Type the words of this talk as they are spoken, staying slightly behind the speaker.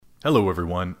Hello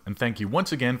everyone, and thank you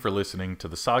once again for listening to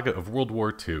the saga of World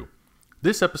War II.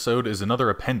 This episode is another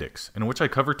appendix, in which I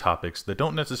cover topics that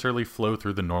don't necessarily flow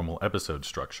through the normal episode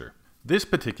structure. This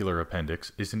particular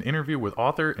appendix is an interview with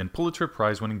author and Pulitzer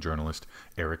Prize-winning journalist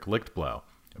Erich Lichtblau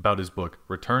about his book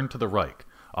Return to the Reich,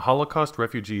 a Holocaust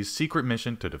refugee's secret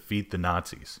mission to defeat the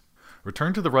Nazis.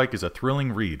 Return to the Reich is a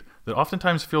thrilling read that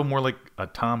oftentimes feels more like a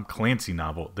Tom Clancy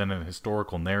novel than a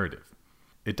historical narrative.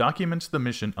 It documents the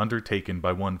mission undertaken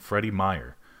by one Freddie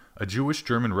Meyer, a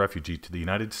Jewish-German refugee to the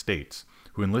United States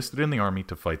who enlisted in the army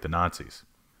to fight the Nazis.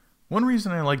 One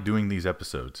reason I like doing these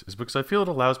episodes is because I feel it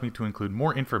allows me to include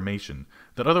more information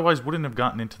that otherwise wouldn't have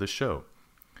gotten into the show.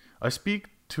 I speak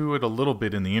to it a little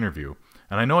bit in the interview,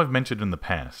 and I know I've mentioned it in the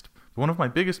past, but one of my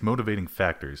biggest motivating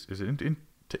factors is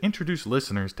to introduce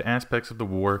listeners to aspects of the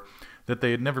war that they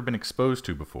had never been exposed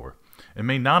to before, and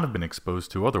may not have been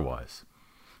exposed to otherwise.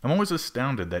 I'm always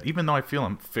astounded that even though I feel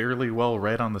I'm fairly well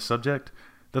read on the subject,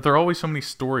 that there are always so many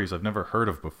stories I've never heard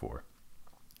of before.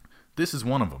 This is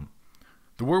one of them.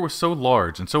 The war was so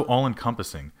large and so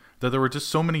all-encompassing that there were just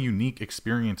so many unique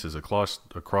experiences across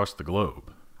the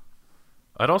globe.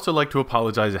 I'd also like to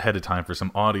apologize ahead of time for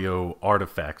some audio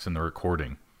artifacts in the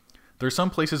recording. There are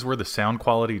some places where the sound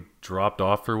quality dropped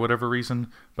off for whatever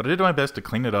reason, but I did my best to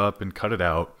clean it up and cut it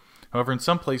out. However, in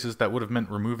some places that would have meant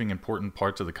removing important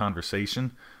parts of the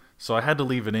conversation, so I had to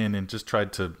leave it in and just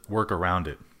tried to work around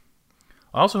it.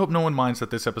 I also hope no one minds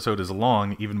that this episode is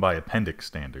long, even by Appendix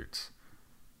standards.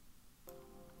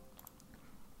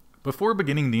 Before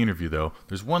beginning the interview, though,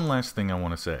 there's one last thing I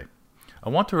want to say. I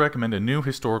want to recommend a new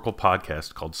historical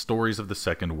podcast called Stories of the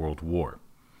Second World War.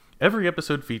 Every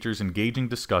episode features engaging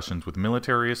discussions with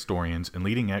military historians and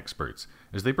leading experts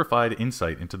as they provide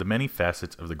insight into the many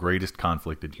facets of the greatest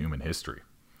conflict in human history.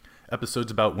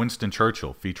 Episodes about Winston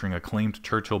Churchill featuring acclaimed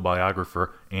Churchill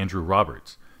biographer Andrew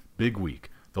Roberts, Big Week,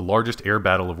 the largest air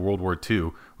battle of World War II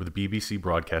with BBC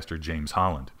broadcaster James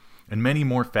Holland, and many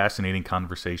more fascinating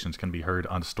conversations can be heard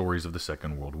on Stories of the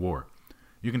Second World War.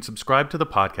 You can subscribe to the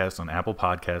podcast on Apple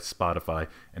Podcasts, Spotify,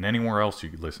 and anywhere else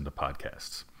you listen to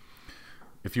podcasts.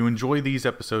 If you enjoy these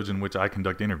episodes in which I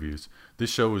conduct interviews, this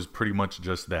show is pretty much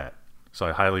just that, so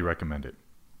I highly recommend it.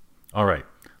 Alright,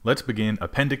 let's begin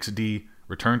Appendix D,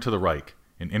 Return to the Reich,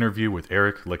 an interview with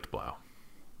Erich Lichtblau.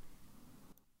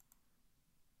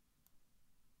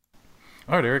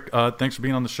 Alright, Eric, thanks for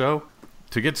being on the show.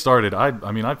 To get started, I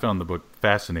found the book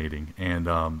fascinating, and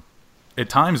at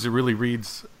times it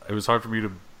was hard for me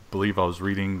to believe I was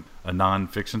reading a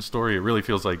non-fiction story. It really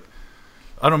feels like,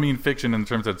 I don't mean fiction in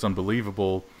terms that it's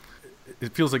unbelievable.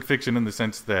 It feels like fiction in the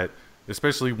sense that,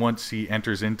 especially once he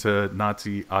enters into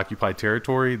Nazi-occupied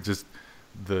territory, just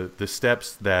the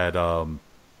steps that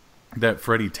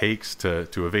Freddie takes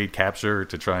to evade capture,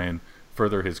 to try and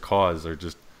further his cause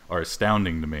are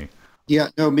astounding to me. Yeah,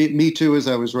 no, me too. As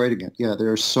I was writing it, yeah,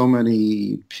 there are so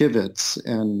many pivots,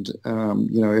 and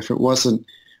if it wasn't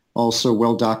also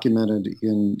well documented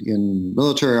in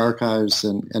military archives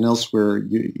and elsewhere,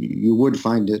 you would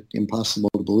find it impossible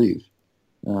to believe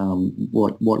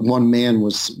what one man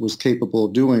was capable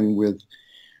of doing with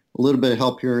a little bit of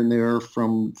help here and there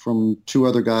from two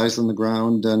other guys on the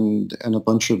ground and a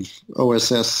bunch of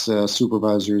OSS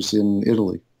supervisors in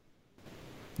Italy.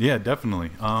 Yeah,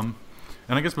 definitely. And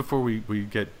I guess before we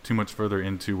get too much further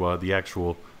into the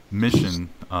actual mission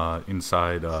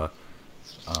inside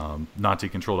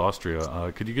Nazi-controlled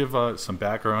Austria, could you give some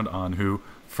background on who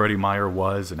Freddie Meyer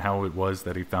was and how it was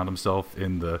that he found himself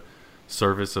in the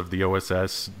service of the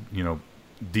OSS,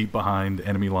 deep behind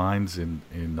enemy lines in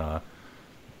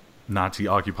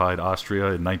Nazi-occupied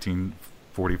Austria in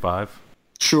 1945?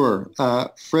 Sure.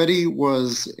 Freddie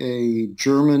was a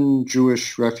German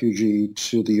Jewish refugee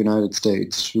to the United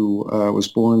States who was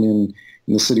born in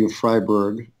the city of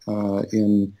Freiburg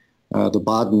in the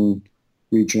Baden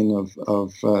region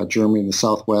of Germany in the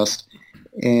southwest,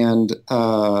 and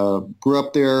grew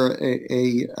up there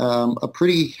a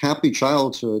pretty happy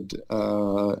childhood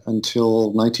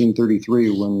until 1933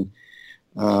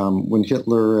 when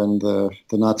Hitler and the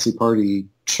Nazi Party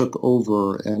took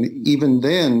over. And even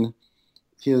then,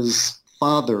 his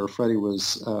father, Freddie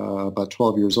was about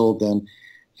 12 years old then,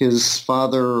 his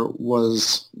father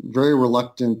was very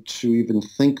reluctant to even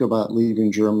think about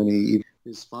leaving Germany.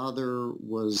 His father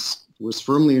was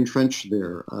firmly entrenched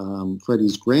there.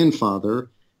 Freddie's grandfather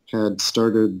had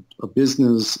started a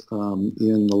business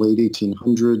in the late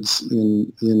 1800s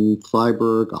in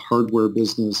Freiburg, a hardware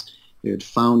business. He had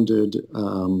founded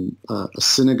a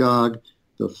synagogue,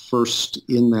 the first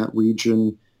in that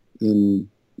region in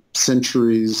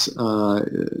centuries.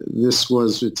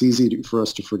 It's easy for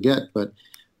us to forget, but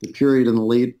the period in the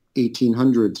late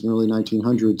 1800s and early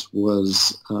 1900s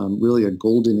was really a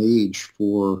golden age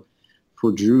for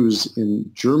Jews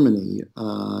in Germany.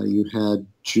 You had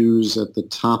Jews at the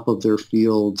top of their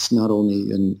fields, not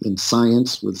only in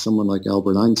science with someone like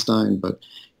Albert Einstein, but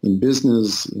in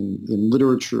business, in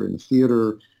literature, in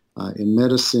theater, in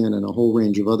medicine, and a whole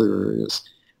range of other areas.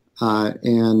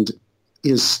 And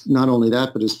not only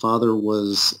that, but his father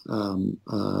was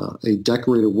a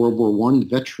decorated World War I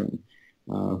veteran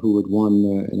who had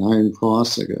won an Iron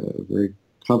Cross, a very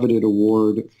coveted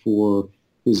award for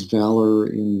his valor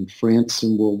in France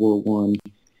in World War I.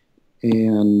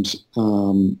 And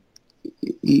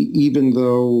even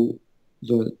though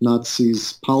the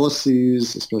Nazis'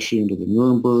 policies, especially under the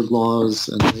Nuremberg laws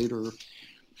and later,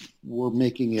 were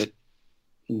making it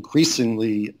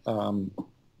increasingly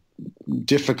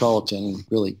difficult and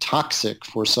really toxic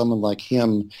for someone like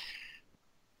him.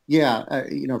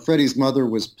 Freddie's mother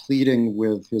was pleading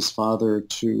with his father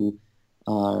to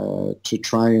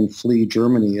try and flee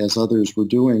Germany, as others were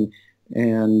doing.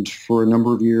 And for a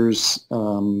number of years,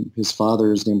 his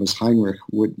father, his name was Heinrich,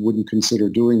 wouldn't consider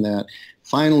doing that.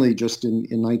 Finally, just in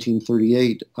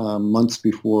 1938, months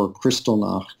before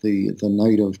Kristallnacht, the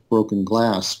night of broken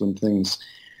glass, when things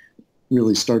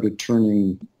really started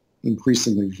turning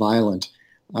increasingly violent,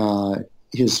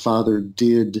 his father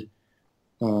did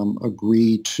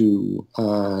agree to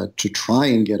try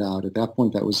and get out. At that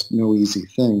point, that was no easy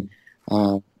thing.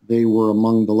 They were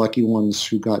among the lucky ones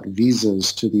who got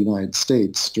visas to the United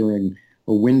States during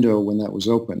a window when that was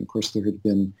open. Of course, there had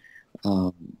been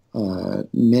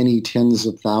many tens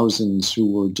of thousands who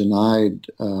were denied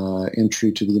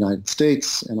entry to the United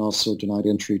States and also denied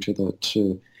entry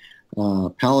to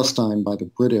Palestine by the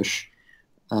British.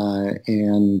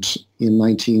 And in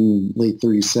late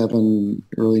 37,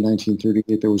 early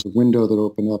 1938, there was a window that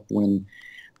opened up when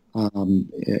an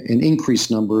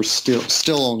increased number,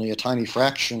 still only a tiny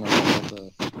fraction of the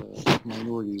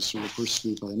minorities who were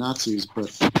persecuted by the Nazis,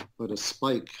 but a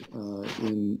spike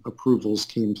in approvals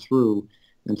came through,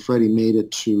 and Freddie made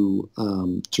it to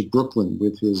Brooklyn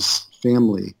with his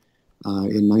family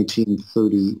in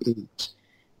 1938.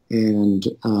 And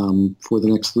for the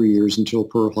next 3 years until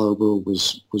Pearl Harbor,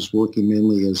 was working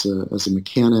mainly as a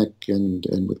mechanic and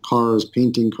with cars,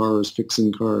 painting cars,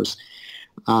 fixing cars.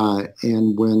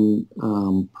 And when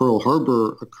Pearl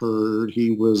Harbor occurred,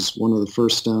 he was one of the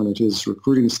first down at his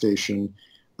recruiting station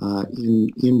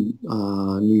in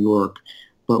New York,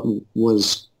 but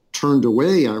was turned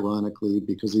away, ironically,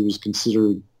 because he was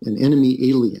considered an enemy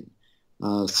alien.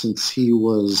 Since he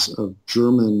was of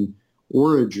German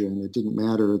origin, it didn't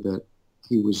matter that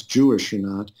he was Jewish or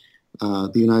not.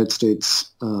 The United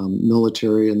States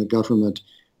military and the government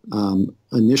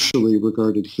initially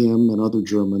regarded him and other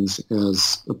Germans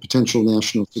as a potential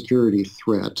national security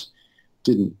threat,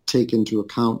 didn't take into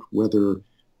account whether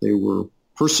they were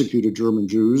persecuted German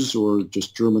Jews or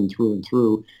just German through and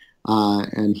through,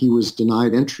 and he was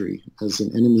denied entry as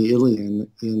an enemy alien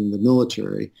in the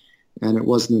military. And it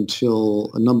wasn't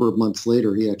until a number of months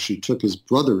later he actually took his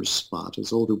brother's spot,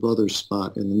 his older brother's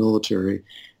spot in the military,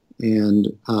 and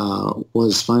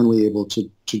was finally able to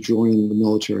join the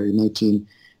military in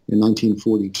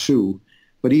 1942.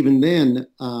 But even then,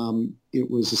 it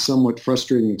was a somewhat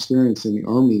frustrating experience in the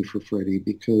Army for Freddie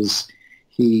because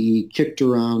he kicked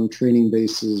around training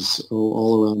bases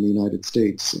all around the United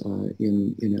States,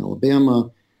 in Alabama,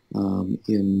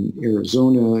 in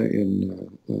Arizona, in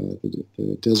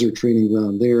the desert training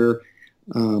ground there,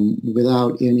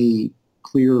 without any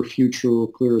clear future,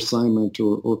 clear assignment,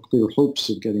 or clear hopes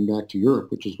of getting back to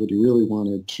Europe, which is what he really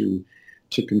wanted to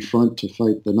confront, to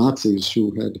fight the Nazis,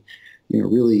 who had,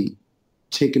 really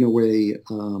taken away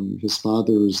his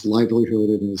father's livelihood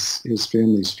and his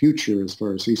family's future, as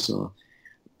far as he saw.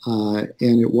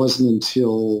 And it wasn't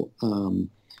until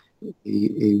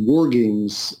a war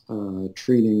games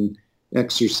training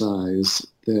exercise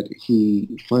that he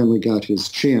finally got his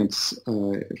chance.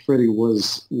 Freddie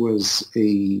was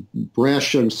a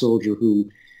brash young soldier who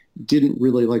didn't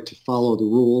really like to follow the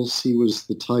rules. He was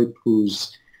the type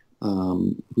whose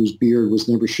beard was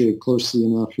never shaved closely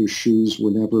enough, whose shoes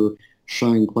were never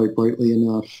shined quite brightly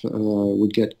enough,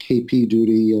 would get KP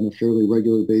duty on a fairly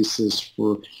regular basis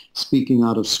for speaking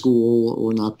out of school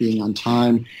or not being on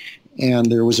time.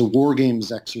 And there was a war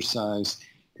games exercise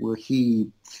where he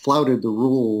flouted the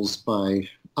rules by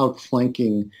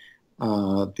outflanking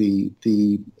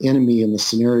the enemy in the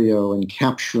scenario and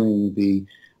capturing the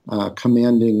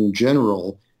commanding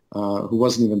general, who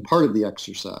wasn't even part of the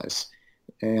exercise,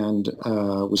 and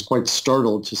was quite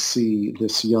startled to see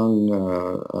this young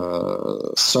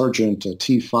sergeant, a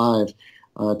T5,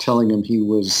 telling him he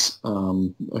was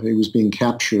being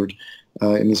captured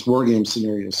in this war game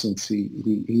scenario, since he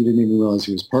didn't even realize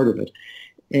he was part of it,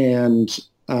 and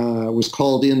was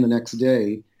called in the next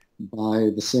day by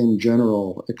the same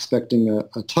general expecting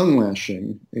a tongue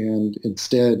lashing, and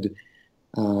instead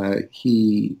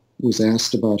he was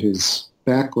asked about his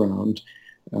background,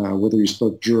 whether he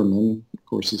spoke German. Of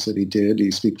course, he said he did. He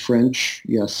speak French?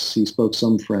 Yes, he spoke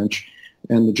some French.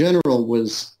 And the general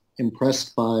was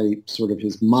impressed by sort of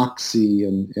his moxie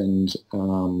and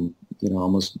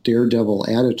almost daredevil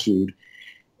attitude,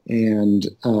 and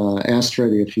asked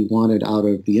Freddie if he wanted out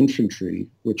of the infantry,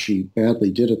 which he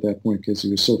badly did at that point because he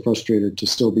was so frustrated to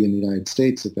still be in the United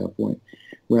States at that point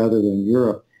rather than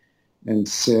Europe, and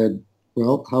said,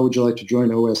 well, how would you like to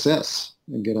join OSS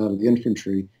and get out of the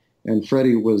infantry? And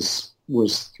Freddie was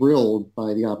thrilled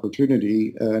by the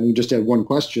opportunity, and he just had one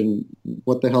question: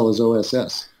 what the hell is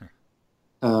OSS?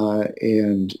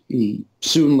 And he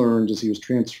soon learned, as he was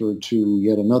transferred to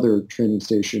yet another training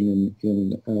station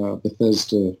in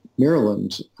Bethesda,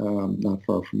 Maryland, not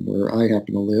far from where I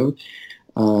happen to live,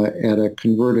 at a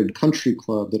converted country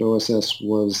club, that OSS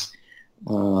was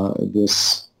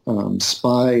this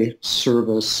spy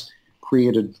service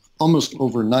created almost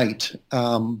overnight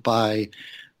by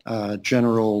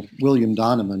General William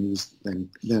Donovan, who was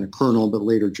then a colonel, but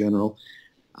later general,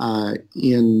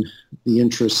 in the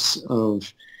interests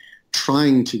of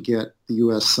trying to get the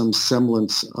U.S. some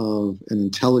semblance of an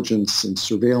intelligence and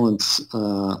surveillance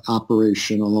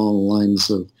operation along the lines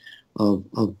of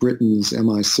Britain's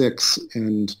MI6,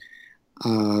 and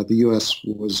the U.S.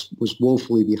 was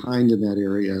woefully behind in that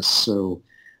area. So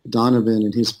Donovan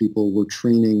and his people were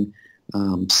training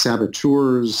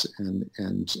saboteurs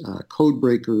and code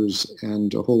breakers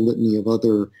and a whole litany of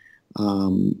other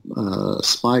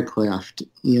spycraft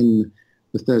in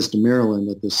Bethesda, Maryland,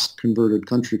 at this converted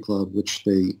country club, which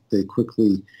they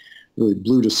quickly really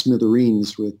blew to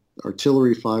smithereens with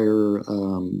artillery fire,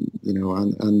 on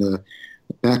the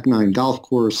back nine golf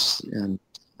course, and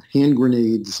hand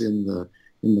grenades in the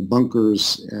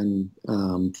bunkers. And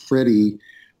Freddie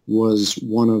was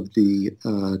one of the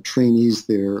trainees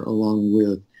there, along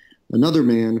with another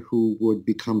man who would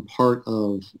become part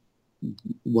of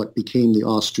what became the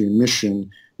Austrian mission.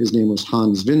 His name was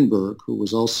Hans Winberg, who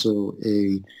was also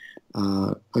a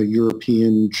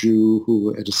European Jew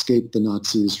who had escaped the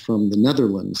Nazis from the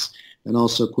Netherlands, and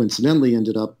also coincidentally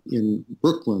ended up in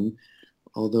Brooklyn,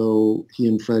 although he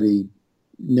and Freddie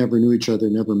never knew each other,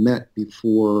 never met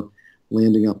before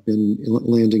landing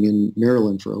in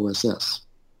Maryland for OSS.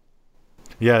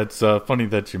 Yeah, it's funny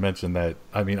that you mentioned that.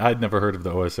 I mean, I'd never heard of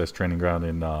the OSS training ground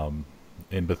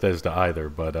in Bethesda either,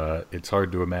 but it's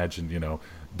hard to imagine,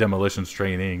 demolitions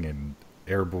training and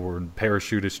airborne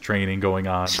parachutist training going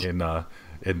on in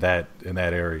that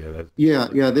area.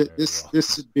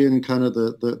 This had been kind of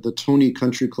the Tony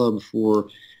Country Club for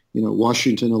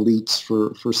Washington elites,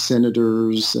 for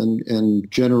senators and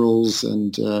generals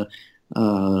and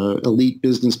elite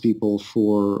business people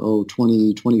for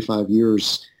 20, 25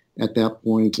 years at that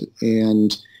point.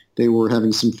 And they were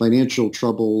having some financial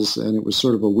troubles, and it was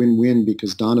sort of a win-win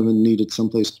because Donovan needed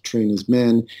someplace to train his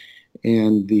men,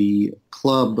 and the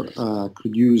club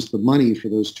could use the money for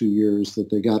those 2 years that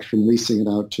they got from leasing it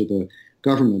out to the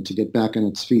government to get back on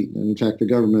its feet. And in fact, the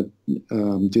government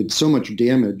did so much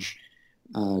damage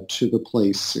to the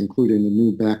place, including the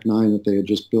new back nine that they had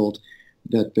just built,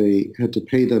 that they had to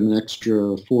pay them an extra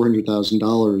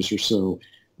 $400,000 or so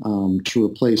to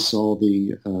replace all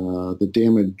the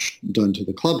damage done to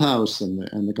the clubhouse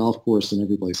and the golf course and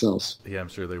every place else. Yeah, I'm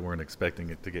sure they weren't expecting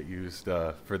it to get used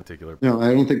for particular. No,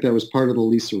 I don't think that was part of the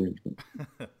lease arrangement.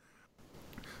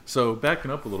 So backing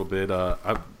up a little bit,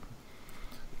 I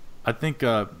think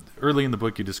early in the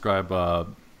book you describe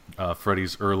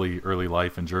Freddie's early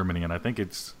life in Germany, and I think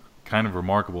it's kind of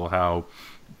remarkable how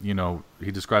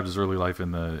he describes his early life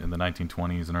in the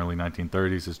 1920s and early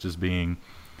 1930s as just being.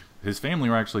 His family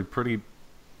were actually pretty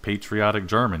patriotic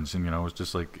Germans, and it was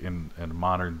just like in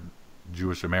modern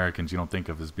Jewish Americans, you don't think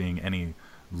of as being any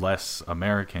less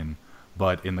American,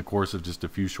 but in the course of just a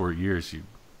few short years, you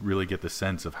really get the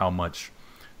sense of how much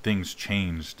things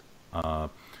changed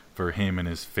for him and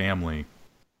his family.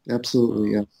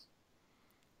 Absolutely, yes.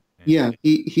 Yeah,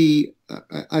 he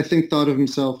I think thought of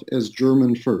himself as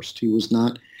German first. He was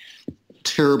not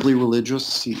terribly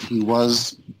religious. He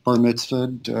was bar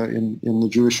mitzvahed in the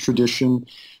Jewish tradition,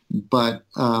 but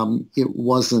it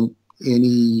wasn't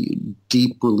any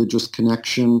deep religious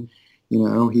connection. He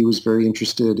was very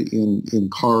interested in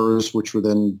cars, which were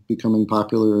then becoming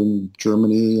popular in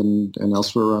Germany and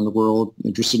elsewhere around the world,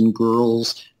 interested in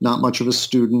girls, not much of a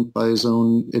student by his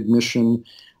own admission.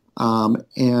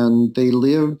 And they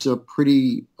lived a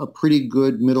pretty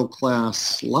good middle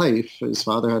class life. His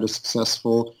father had a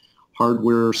successful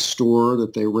hardware store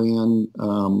that they ran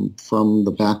from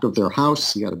the back of their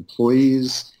house. He had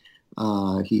employees.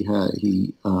 He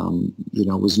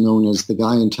was known as the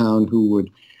guy in town who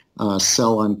would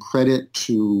sell on credit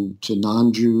to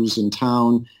non-Jews in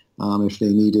town if they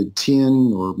needed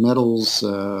tin or metals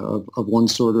of one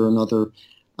sort or another.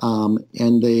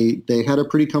 And they had a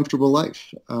pretty comfortable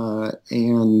life.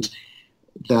 And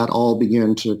that all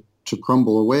began to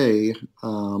crumble away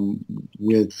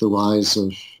with the rise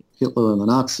of Hitler and the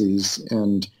Nazis.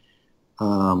 And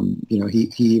he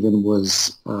even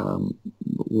was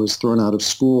thrown out of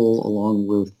school along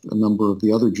with a number of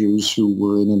the other Jews who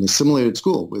were in an assimilated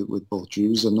school with both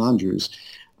Jews and non-Jews,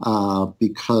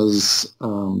 because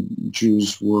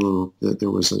there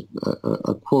was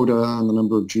a quota on the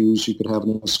number of Jews you could have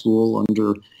in a school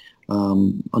under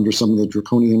some of the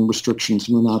draconian restrictions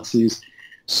from the Nazis.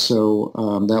 So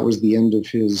that was the end of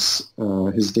his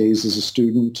days as a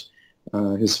student.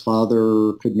 His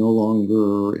father could no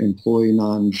longer employ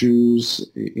non-Jews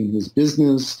in his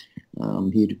business.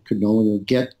 He could no longer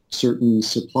get certain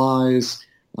supplies.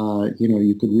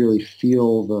 You could really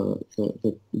feel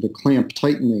the clamp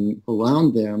tightening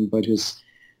around them, but his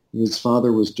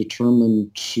father was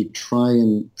determined to try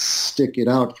and stick it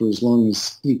out for as long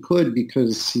as he could,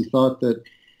 because he thought that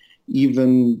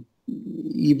even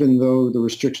though the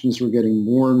restrictions were getting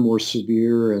more and more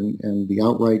severe and the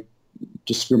outright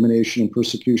discrimination and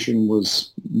persecution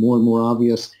was more and more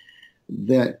obvious,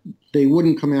 that they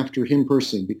wouldn't come after him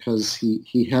personally, because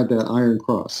he had that Iron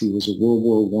Cross. He was a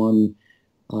World War I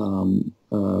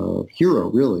hero,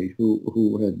 really,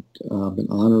 who had been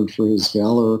honored for his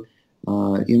valor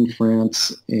in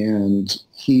France, and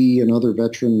he and other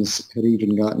veterans had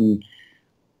even gotten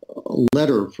a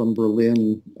letter from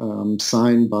Berlin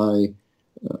signed by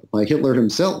Hitler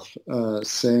himself,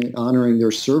 honoring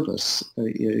their service.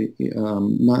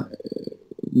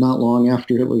 Not long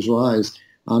after Hitler's rise,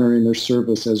 honoring their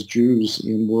service as Jews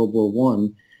in World War I,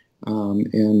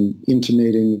 and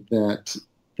intimating that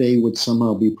they would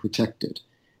somehow be protected.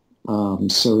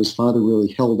 So his father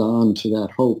really held on to that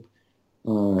hope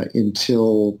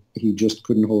until he just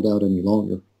couldn't hold out any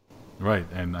longer. Right,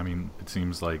 and I mean, it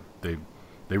seems like they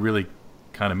really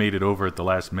kind of made it over at the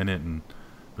last minute,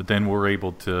 but then were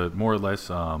able to more or less,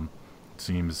 it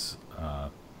seems,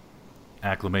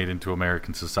 acclimate into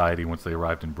American society once they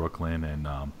arrived in Brooklyn. And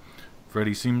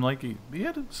Freddie seemed like he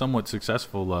had a somewhat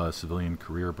successful civilian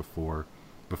career before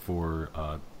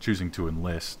choosing to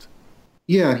enlist.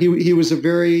 Yeah, he was a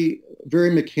very, very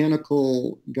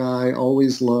mechanical guy,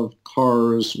 always loved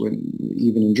cars.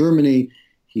 Even in Germany,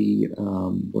 he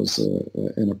was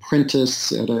an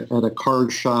apprentice at a car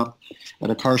shop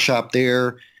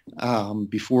there.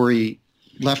 Before he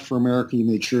left for America, he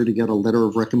made sure to get a letter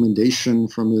of recommendation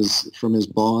from his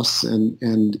boss, and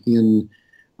in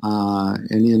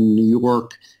New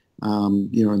York,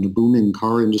 in the booming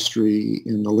car industry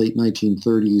in the late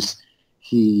 1930s,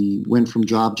 he went from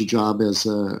job to job as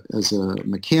a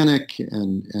mechanic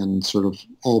and sort of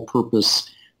all-purpose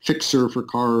fixer for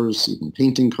cars, even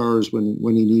painting cars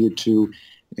when he needed to.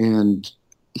 And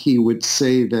he would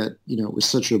say that it was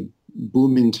such a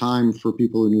booming time for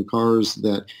people who knew cars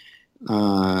that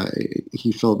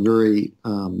he felt very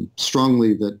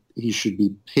strongly that he should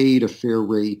be paid a fair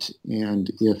rate,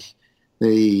 and if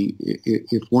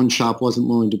one shop wasn't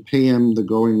willing to pay him the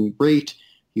going rate,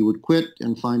 he would quit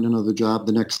and find another job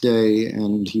the next day.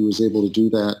 And he was able to do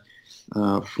that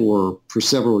for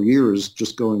several years,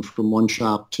 just going from one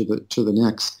shop to the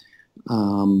next.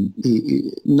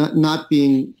 He not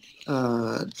being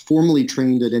formally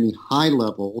trained at any high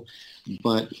level,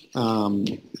 but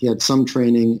he had some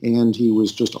training, and he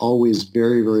was just always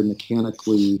very, very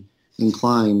mechanically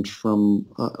inclined from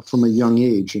a young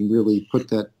age, and really put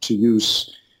that to use,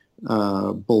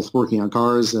 both working on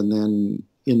cars and then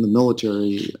in the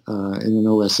military, in an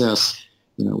OSS.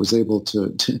 Was able to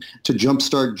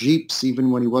jumpstart Jeeps even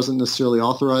when he wasn't necessarily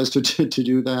authorized to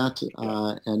do that,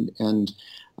 and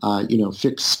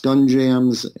fix gun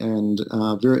jams, and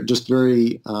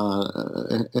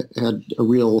had a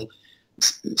real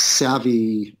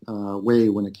savvy way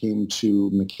when it came to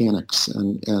mechanics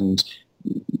and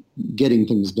getting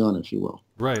things done, if you will.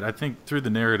 Right. I think through the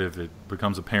narrative, it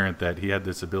becomes apparent that he had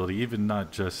this ability, even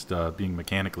not just being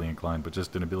mechanically inclined, but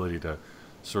just an ability to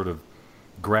sort of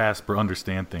grasp or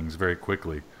understand things very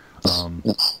quickly.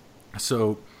 Yes.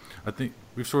 So I think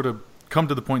we've sort of come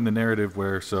to the point in the narrative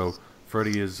where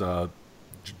Freddie has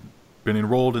been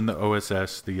enrolled in the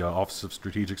OSS, the Office of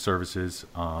Strategic Services.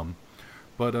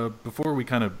 But before we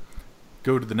kind of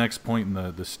go to the next point in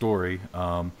the story,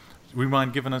 would you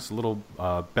mind giving us a little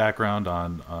background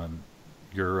on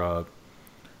your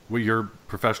what your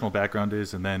professional background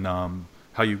is, and then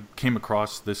how you came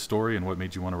across this story and what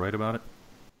made you want to write about it?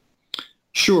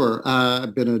 Sure.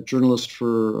 I've been a journalist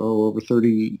for over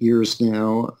 30 years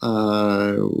now,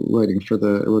 I wrote for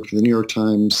the New York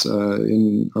Times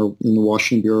in the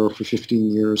Washington Bureau for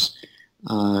 15 years,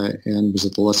 and was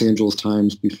at the Los Angeles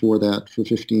Times before that for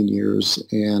 15 years.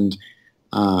 And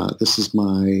this is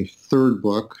my third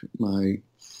book. My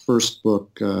first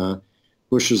book,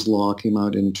 Bush's Law, came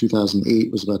out in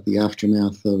 2008, was about the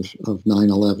aftermath of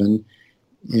 9/11.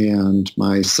 And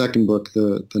my second book,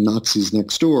 The Nazis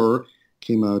Next Door,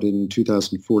 came out in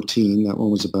 2014. That one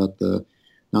was about the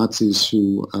Nazis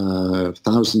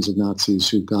thousands of Nazis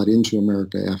who got into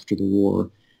America after the war.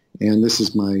 And this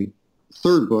is my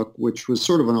third book, which was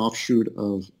sort of an offshoot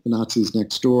of The Nazis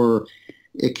Next Door.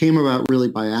 It came about really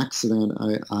by accident.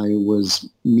 I was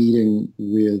meeting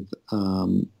with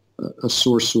a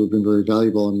source who had been very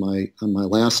valuable on my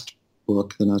last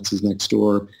book, The Nazis Next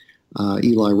Door.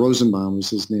 Eli Rosenbaum was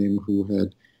his name, who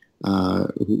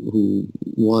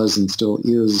was and still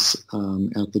is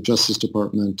at the Justice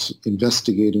Department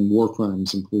investigating war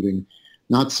crimes, including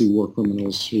Nazi war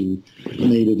criminals who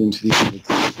made it into the United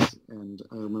States. And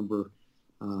I remember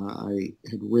I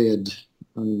had read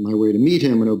on my way to meet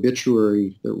him an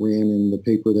obituary that ran in the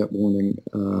paper that morning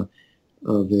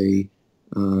of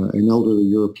an elderly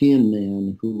European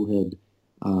man who had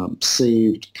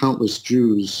saved countless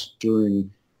Jews during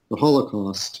the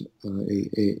Holocaust,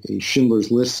 a Schindler's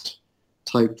List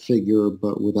type figure,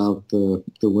 but without the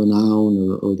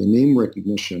renown or the name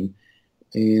recognition.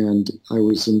 And I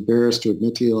was embarrassed to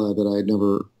admit to Eli that I had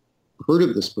never heard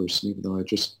of this person, even though I'd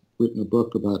just written a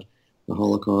book about the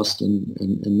Holocaust and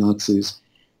Nazis.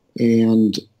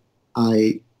 And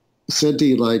I said to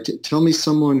Eli, tell me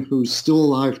someone who's still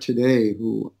alive today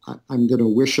who I'm going to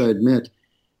wish I'd met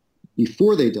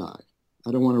before they died.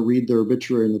 I don't want to read their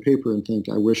obituary in the paper and think,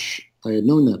 I wish I had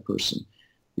known that person,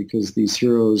 because these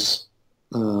heroes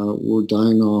were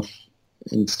dying off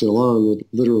and still are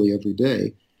literally every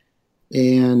day.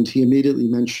 And he immediately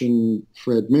mentioned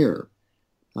Fred Mayer,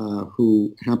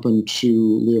 who happened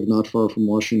to live not far from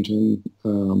Washington.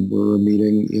 We were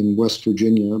meeting in West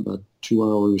Virginia, about 2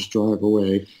 hours drive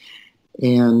away.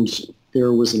 And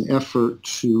there was an effort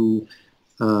to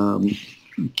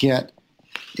get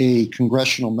a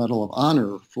Congressional Medal of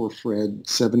Honor for Fred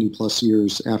 70 plus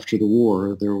years after the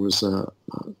war. There was a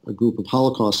group of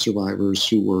Holocaust survivors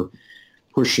who were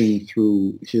pushing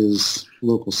through his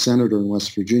local senator in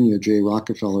West Virginia, Jay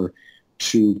Rockefeller,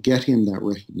 to get him that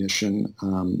recognition.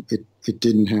 It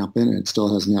didn't happen, and it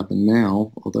still hasn't happened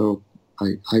now, although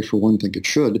I for one, think it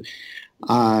should.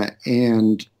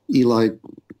 And Eli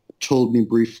told me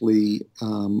briefly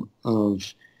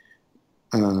of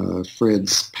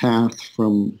Fred's path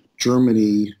from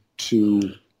Germany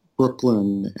to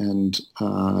Brooklyn and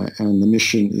the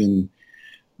mission in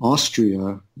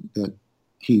Austria that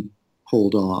he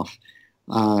pulled off.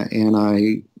 And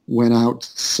I went out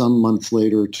some months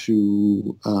later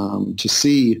to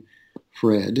see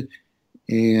Fred,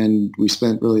 and we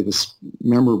spent really this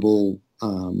memorable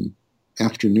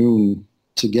afternoon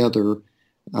together,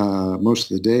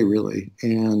 most of the day really.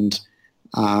 And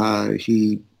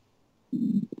he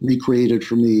recreated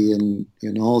for me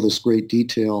in all this great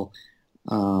detail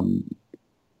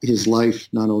his life,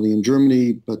 not only in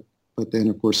Germany, but then,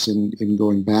 of course, in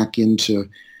going back into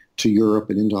Europe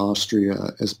and into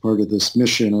Austria as part of this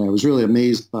mission. And I was really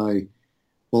amazed by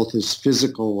both his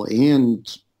physical and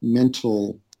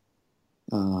mental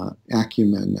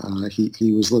acumen.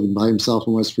 He was living by himself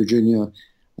in West Virginia.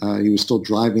 He was still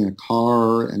driving a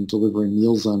car and delivering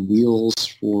Meals on Wheels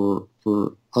for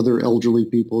other elderly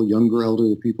people, younger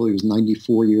elderly people. He was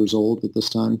 94 years old at this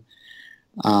time.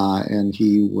 And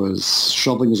he was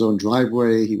shoveling his own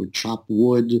driveway. He would chop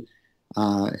wood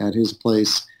at his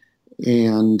place.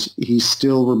 And he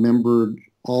still remembered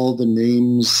all the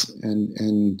names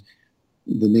and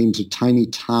the names of tiny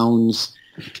towns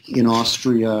in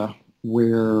Austria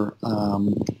where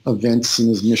events in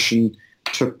his mission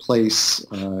took place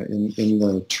in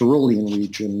the Tyrolean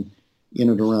region in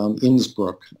and around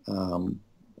Innsbruck.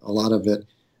 A lot of it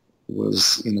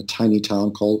was in a tiny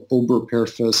town called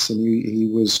Oberperfus, and he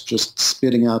was just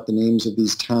spitting out the names of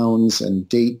these towns and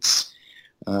dates.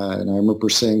 And I remember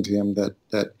saying to him that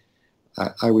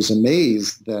I was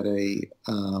amazed that a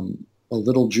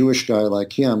little Jewish guy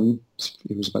like him,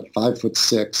 he was about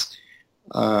 5'6",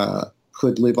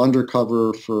 could live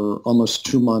undercover for almost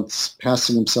 2 months,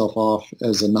 passing himself off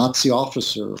as a Nazi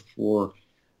officer for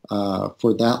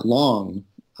that long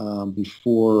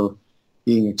before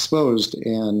being exposed.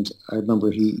 And I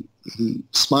remember he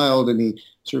smiled and he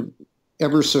sort of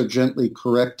ever so gently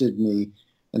corrected me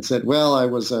and said, "Well, I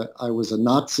was a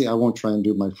Nazi." I won't try and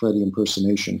do my Freddie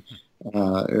impersonation,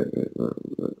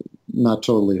 not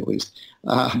totally at least.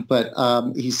 But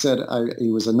he said he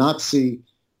was a Nazi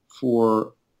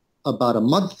for about a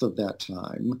month of that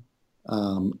time,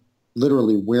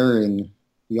 literally wearing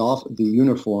the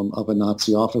uniform of a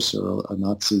Nazi officer, a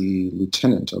Nazi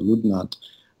lieutenant, a Leutnant.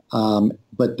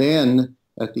 But then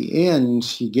at the end,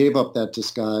 he gave up that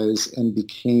disguise and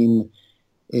became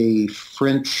a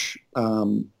French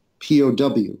POW,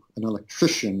 an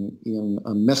electrician in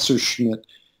a Messerschmitt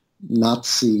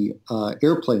Nazi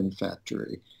airplane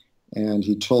factory. And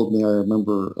he told me, I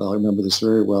remember this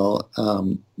very well,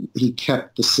 he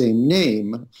kept the same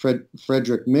name,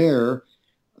 Frederick Mayer,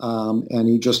 and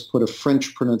he just put a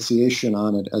French pronunciation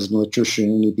on it as an electrician,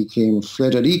 and he became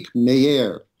Frédéric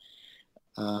Mayer.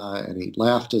 And he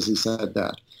laughed as he said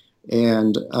that.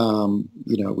 And,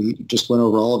 we just went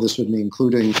over all of this with me,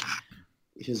 including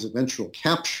his eventual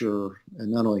capture,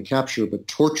 and not only capture, but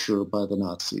torture by the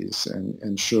Nazis,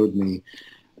 and showed me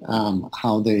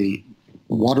how they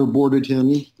waterboarded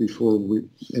him before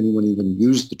anyone even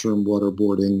used the term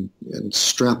waterboarding, and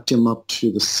strapped him up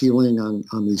to the ceiling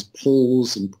on these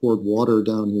poles and poured water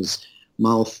down his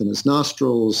mouth and his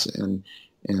nostrils, and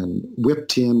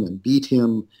whipped him and beat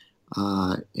him,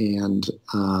 and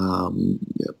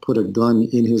put a gun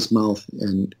in his mouth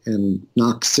and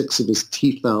knocked 6 of his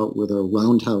teeth out with a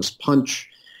roundhouse punch.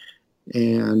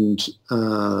 And,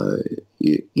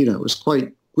 it was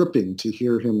quite gripping to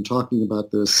hear him talking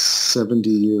about this 70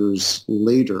 years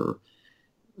later.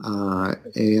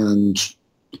 And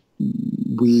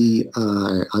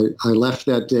I left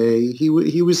that day. He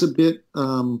was a bit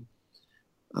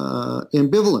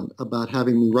ambivalent about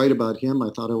having me write about him. I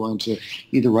thought I wanted to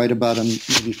either write about him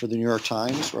maybe for the New York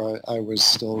Times, where I was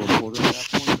still a reporter at that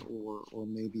point, or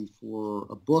maybe for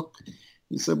a book.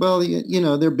 He said, well,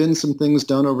 there have been some things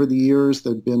done over the years.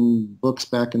 There have been books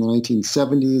back in the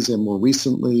 1970s and more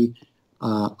recently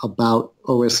about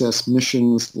OSS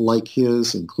missions like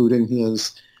his, including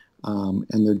his.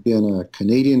 And there'd been a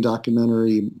Canadian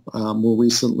documentary more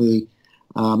recently.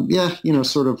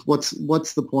 Sort of what's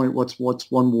the point? What's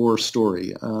one war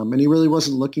story? And he really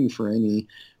wasn't looking for any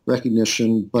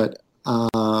recognition, but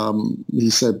he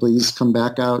said, please come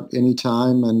back out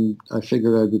anytime. And I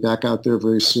figured I'd be back out there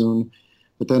very soon.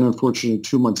 But then, unfortunately,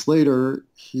 2 months later,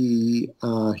 he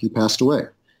passed away.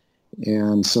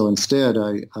 And so instead,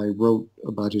 I wrote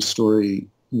about his story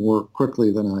more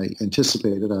quickly than I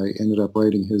anticipated. I ended up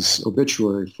writing his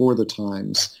obituary for the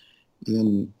Times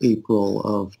in April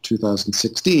of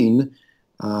 2016,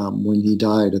 when he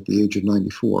died at the age of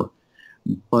 94.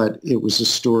 But it was a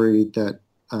story that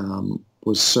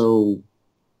was so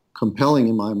compelling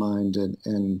in my mind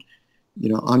and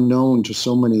unknown to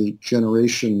so many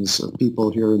generations of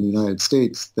people here in the United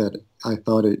States, that I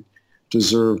thought it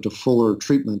deserved a fuller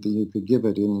treatment than you could give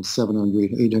it in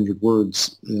 700, 800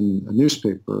 words in a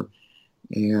newspaper.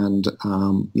 And,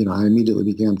 I immediately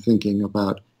began thinking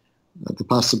about the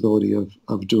possibility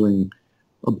of doing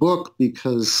a book,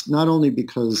 not only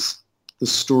because the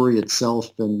story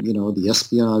itself and, the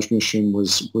espionage mission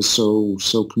was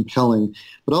so compelling,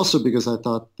 but also because I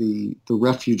thought the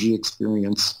refugee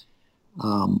experience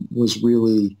was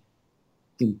really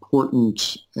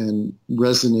important and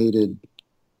resonated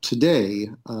today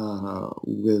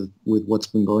with what's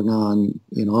been going on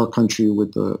in our country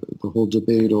with the whole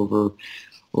debate over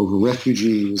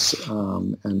refugees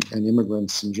and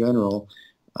immigrants in general.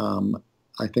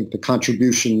 I think the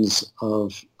contributions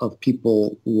of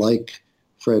people like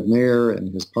Fred Mayer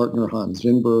and his partner Hans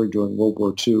Winberg during World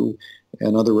War II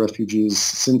and other refugees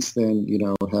since then,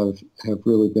 have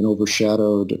really been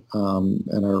overshadowed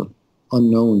and are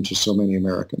unknown to so many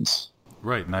Americans.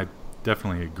 Right, and I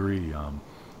definitely agree.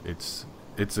 It's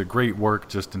a great work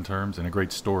just in terms, and a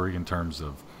great story in terms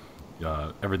of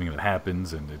everything that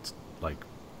happens, and it's like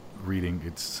reading,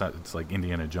 it's like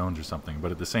Indiana Jones or something,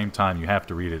 but at the same time you have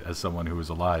to read it as someone who is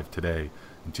alive today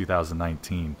in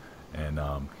 2019. And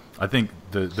I think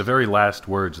the very last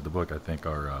words of the book, I think,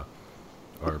 are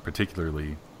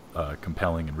particularly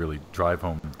compelling and really drive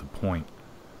home the point.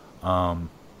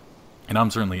 And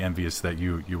I'm certainly envious that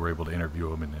you were able to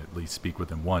interview him and at least speak with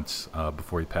him once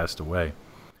before he passed away.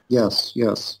 Yes.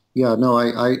 Yeah, no,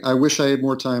 I wish I had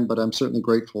more time, but I'm certainly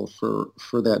grateful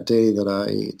for that day that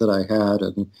I had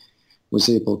and was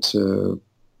able to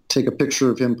take a picture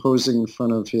of him posing in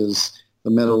front of the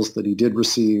medals that he did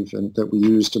receive and that we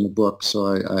used in the book. So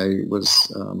I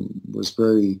was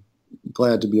very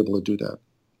glad to be able to do that.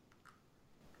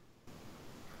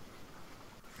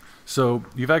 So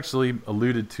you've actually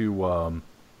alluded to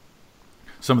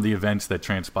some of the events that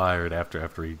transpired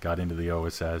after he got into the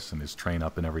OSS and his train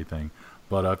up and everything.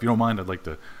 But if you don't mind, I'd like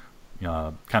to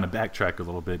kind of backtrack a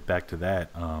little bit back to that.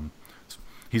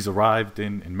 He's arrived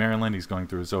in Maryland. He's going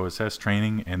through his OSS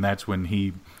training, and that's when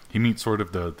he meets sort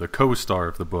of the co-star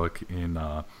of the book in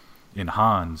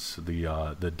Hans,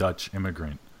 the Dutch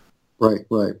immigrant. Right.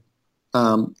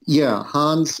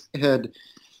 Hans had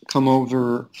come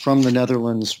over from the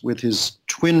Netherlands with his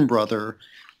twin brother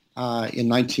in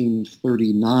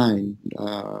 1939,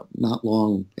 not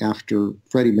long after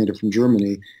Freddie made it from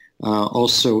Germany,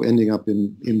 also ending up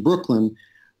in Brooklyn.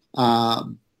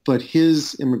 But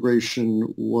his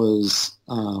immigration was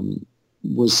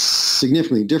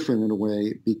significantly different in a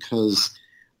way because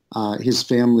his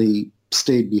family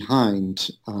stayed behind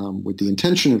with the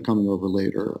intention of coming over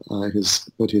later.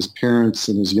 But his parents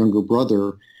and his younger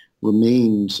brother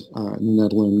remained in the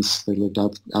Netherlands. They lived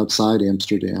outside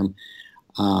Amsterdam.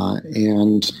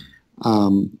 And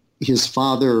his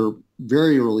father,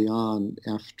 very early on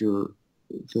after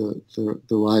the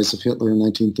rise of Hitler in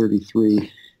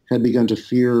 1933, had begun to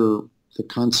fear the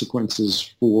consequences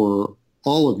for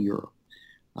all of Europe,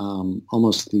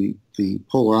 almost the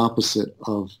polar opposite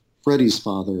of Freddie's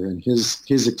father and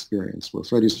his experience, where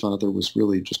Freddie's father was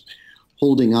really just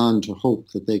holding on to hope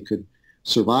that they could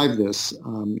survive this.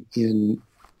 In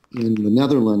the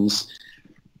Netherlands,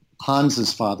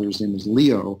 Hans's father's name is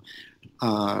Leo,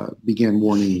 began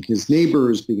warning his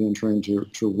neighbors, began trying to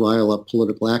rile up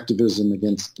political activism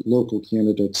against local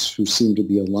candidates who seemed to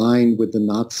be aligned with the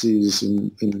Nazis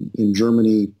in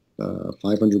Germany,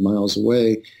 500 miles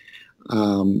away.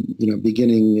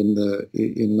 Beginning in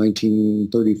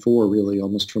 1934, really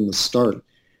almost from the start,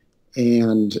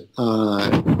 and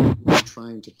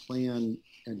trying to plan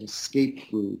an escape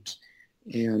route,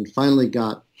 and finally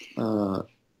got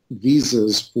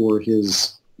visas for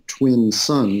his twin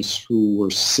sons, who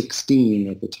were 16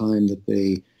 at the time that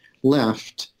they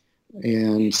left,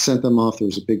 and sent them off. There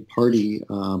was a big party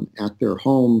at their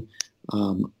home.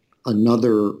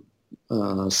 Another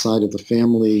side of the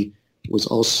family had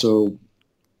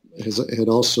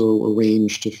also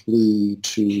arranged to flee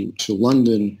to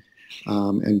London,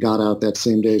 and got out that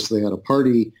same day. So they had a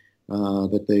party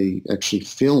that they actually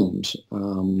filmed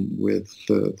with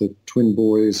the twin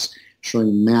boys,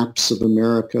 showing maps of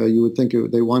America. You would think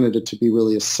they wanted it to be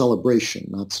really a celebration,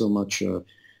 not so much a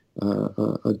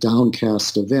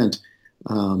downcast event.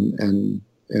 And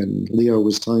Leo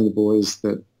was telling the boys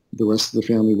that the rest of the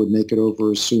family would make it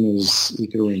over as soon as he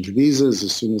could arrange visas,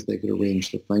 as soon as they could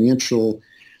arrange the financial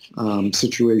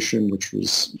situation, which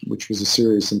was a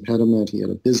serious impediment. He had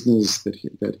a business that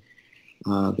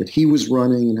he was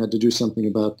running and had to do something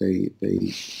about. They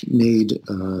made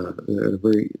a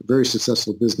very, very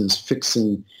successful business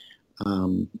fixing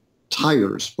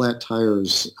tires, flat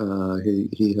tires.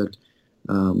 He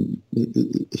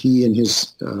and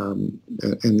his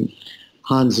and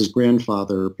Hans's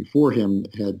grandfather before him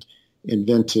had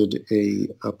invented a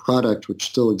product which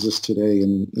still exists today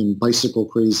in bicycle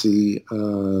crazy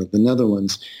the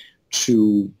Netherlands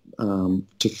to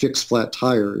fix flat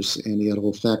tires, and he had a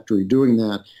whole factory doing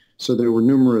that. So there were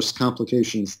numerous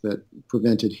complications that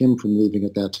prevented him from leaving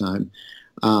at that time.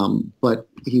 But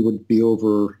he would be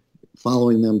over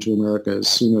following them to America as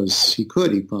soon as he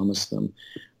could, he promised them.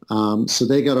 So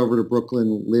they got over to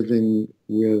Brooklyn, living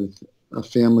with a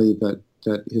family that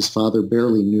his father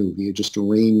barely knew. He had just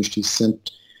arranged, he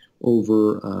sent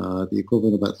over the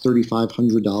equivalent of about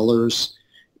 $3,500,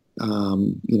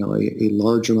 a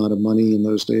large amount of money in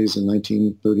those days in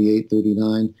 1938,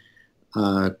 39,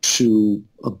 to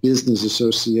a business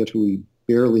associate who he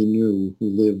barely knew, who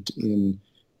lived in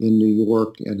New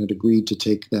York, and had agreed to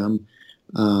take them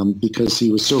because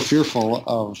he was so fearful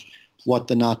of what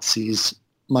the Nazis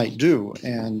might do.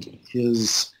 And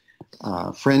his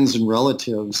friends and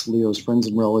relatives, Leo's friends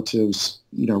and relatives,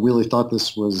 really thought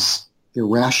this was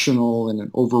irrational and an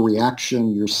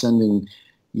overreaction. You're sending,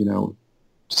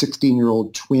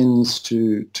 16-year-old twins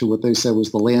to what they said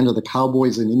was the land of the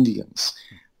cowboys and Indians.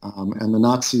 And the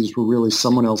Nazis were really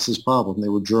someone else's problem. They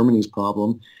were Germany's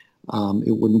problem.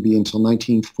 It wouldn't be until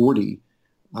 1940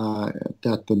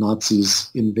 that the Nazis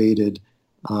invaded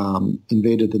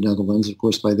the Netherlands. Of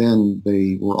course, by then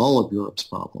they were all of Europe's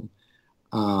problem.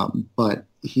 But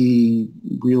he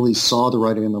really saw the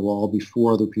writing on the wall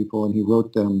before other people, and he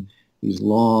wrote them these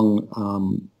long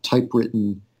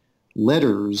typewritten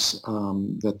letters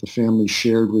that the family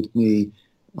shared with me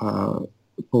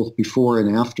both before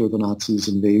and after the Nazis'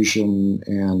 invasion.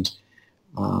 And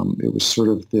it was sort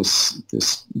of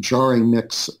this jarring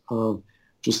mix of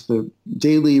just the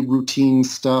daily routine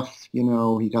stuff.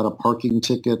 He got a parking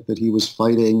ticket that he was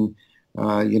fighting.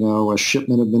 A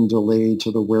shipment had been delayed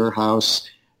to the warehouse.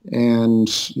 And,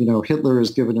 Hitler has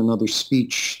given another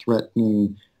speech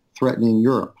threatening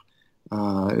Europe.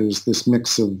 It was this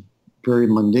mix of very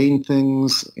mundane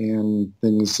things and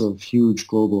things of huge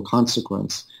global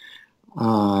consequence.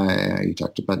 He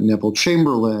talked about Neville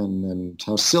Chamberlain and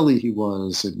how silly he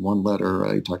was in one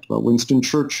letter. He talked about Winston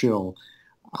Churchill.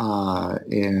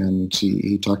 And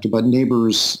he talked about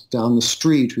neighbors down the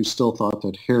street who still thought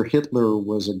that Herr Hitler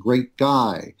was a great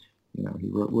guy. He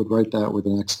would write that with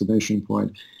an exclamation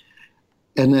point.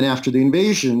 And then after the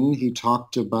invasion, he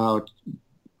talked about,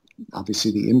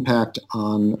 obviously, the impact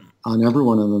on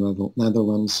everyone in the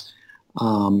Netherlands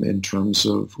in terms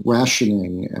of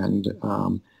rationing and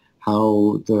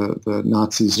how the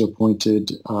Nazis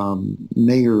appointed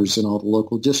mayors in all the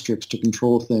local districts to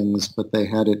control things, but they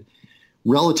had it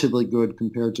relatively good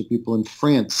compared to people in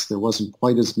France. There wasn't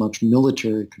quite as much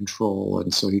military control,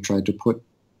 and so he tried to put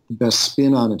the best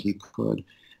spin on it he could.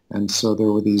 And so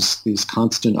there were these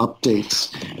constant updates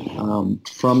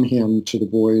from him to the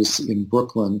boys in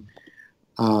Brooklyn.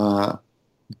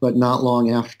 But not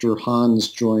long after Hans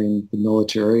joined the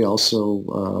military, also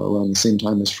around the same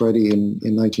time as Freddie in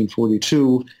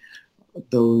 1942,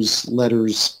 those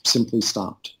letters simply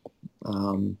stopped.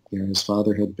 His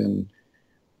father had been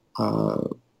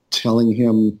telling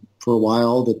him for a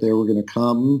while that they were going to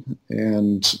come,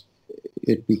 and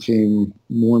it became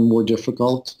more and more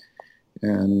difficult.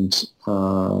 And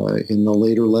in the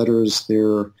later letters,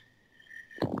 there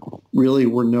really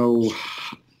were no,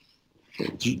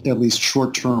 at least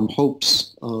short-term,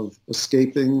 hopes of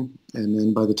escaping. And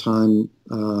then by the time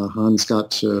Hans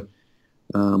got to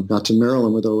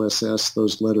Maryland with OSS,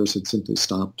 those letters had simply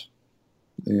stopped,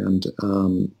 and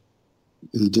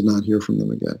he did not hear from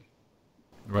them again.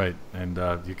 Right, and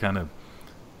you kind of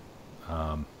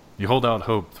you hold out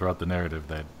hope throughout the narrative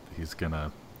that he's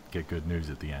gonna get good news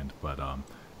at the end, but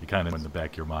you kind of in the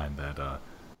back of your mind that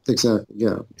exactly,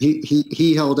 yeah,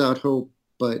 he held out hope,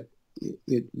 but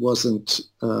it wasn't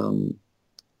a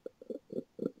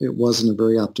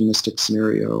very optimistic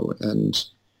scenario, and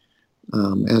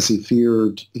as he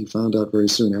feared, he found out very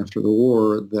soon after the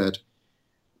war that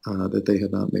they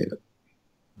had not made it.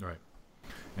 Right,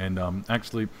 and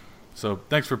actually, so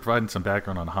thanks for providing some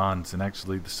background on Hans, and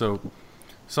actually, so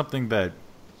something that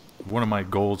one of my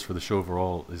goals for the show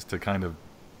overall is to kind of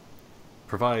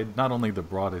provide not only the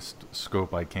broadest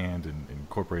scope I can and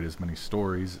incorporate as many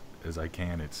stories as I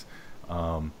can. It's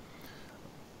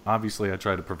obviously I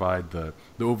try to provide the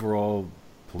overall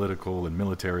political and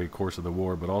military course of the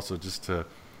war, but also just to,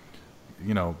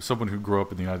 someone who grew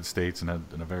up in the United States and had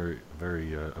a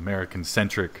very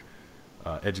American-centric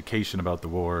education about the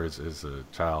war as a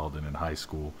child and in high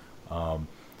school.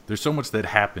 There's so much that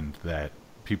happened that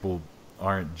people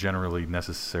aren't generally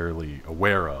necessarily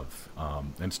aware of,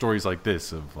 and stories like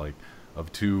this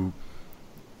of two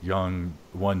young,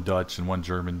 one Dutch and one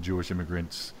German Jewish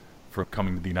immigrants from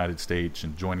coming to the United States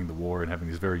and joining the war and having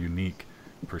these very unique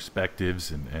perspectives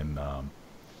and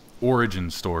origin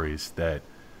stories that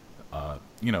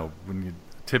when you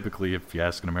typically, if you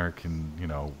ask an American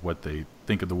what they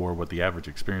think of the war, what the average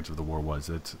experience of the war was,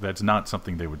 that's not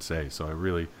something they would say. So I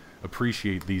really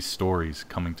appreciate these stories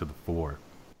coming to the fore.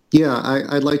 Yeah,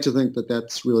 I'd like to think that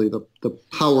that's really the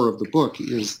power of the book,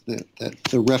 is that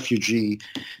the refugee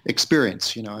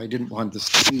experience. I didn't want this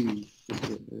to be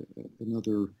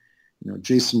another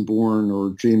Jason Bourne or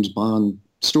James Bond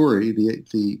story.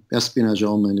 The espionage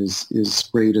element is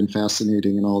great and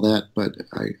fascinating and all that, but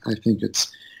I think it's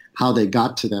how they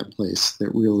got to that place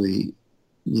that really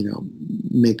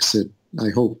makes it, I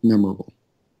hope, memorable.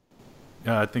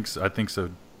 Yeah, I think so.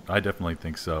 I definitely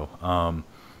think so.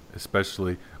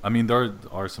 Especially, I mean, there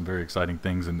are some very exciting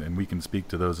things, and we can speak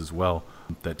to those as well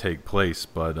that take place.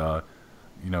 But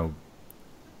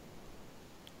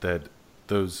that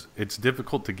those, it's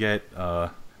difficult to get,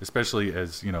 especially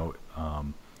as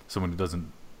someone who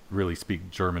doesn't really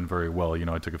speak German very well.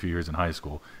 I took a few years in high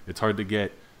school. It's hard to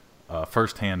get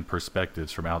firsthand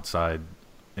perspectives from outside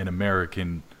an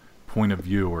American point of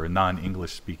view or a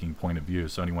non-English speaking point of view.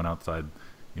 So anyone outside,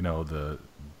 the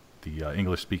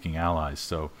English-speaking allies.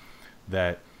 So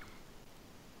that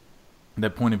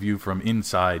point of view from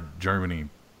inside Germany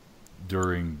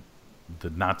during the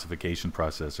Nazification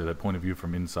process, or that point of view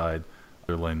from inside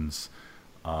the Netherlands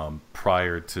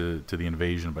prior to the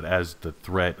invasion, but as the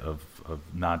threat of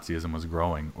Nazism was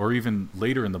growing, or even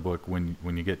later in the book when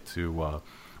you get to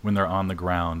when they're on the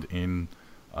ground in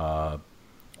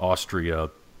Austria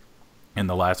in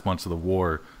the last months of the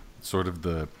war, sort of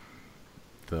the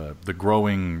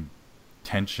growing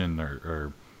tension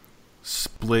or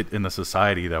split in the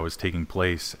society that was taking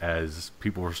place as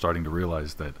people were starting to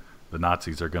realize that the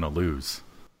Nazis are going to lose.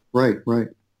 Right.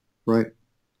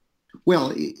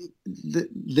 Well,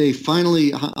 they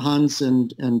finally, Hans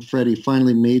and Freddie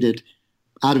finally made it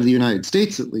out of the United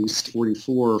States, at least,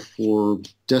 44, for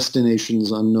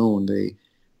destinations unknown. They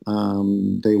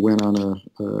went on a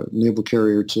naval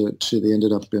carrier they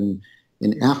ended up in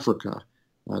Africa,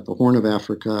 the Horn of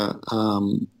Africa,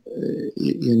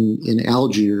 in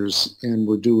Algiers, and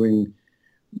were doing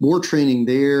more training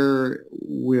there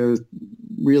with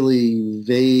really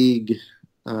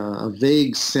a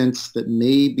vague sense that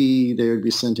maybe they would be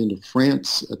sent into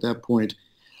France. At that point,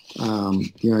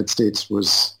 the United States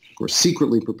was, of course,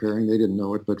 secretly preparing. They didn't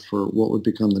know it, but for what would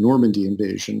become the Normandy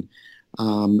invasion.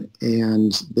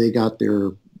 And they got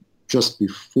there just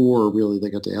before, really, they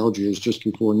got to Algiers just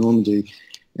before Normandy.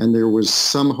 And there was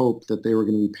some hope that they were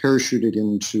going to be parachuted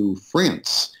into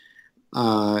France.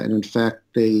 And in fact,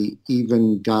 they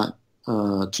even got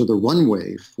to the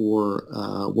runway for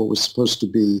what was supposed to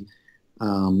be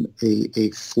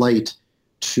a flight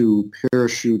to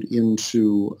parachute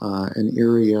into an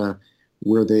area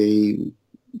where they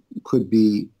could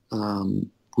be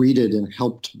greeted and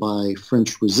helped by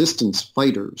French resistance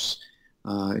fighters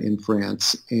in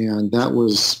France. And that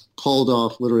was called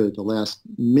off literally at the last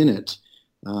minute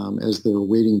as they were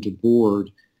waiting to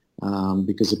board,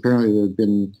 because apparently there had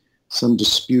been some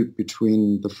dispute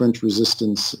between the French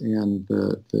resistance and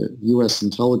the U.S.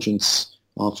 intelligence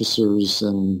officers,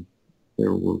 and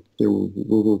there were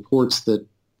reports that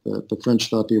the French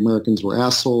thought the Americans were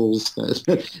assholes.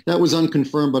 That was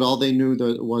unconfirmed, but all they knew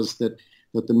was that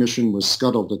the mission was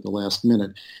scuttled at the last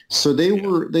minute. So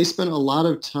they spent a lot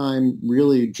of time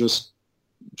really just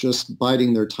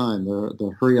biding their time,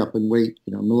 the hurry up and wait,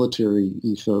 military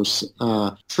ethos.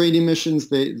 Training missions,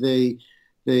 they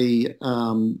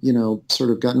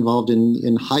sort of got involved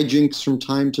in hijinks from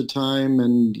time to time,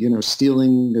 and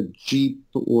stealing a jeep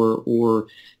or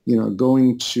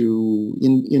going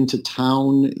into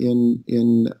town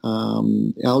in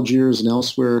Algiers and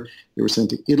elsewhere. They were sent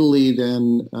to Italy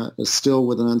then, still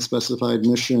with an unspecified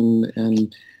mission,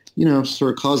 and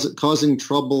sort of causing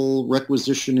trouble,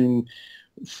 requisitioning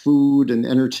food and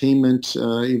entertainment,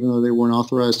 even though they weren't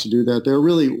authorized to do that. They're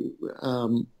really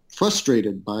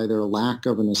frustrated by their lack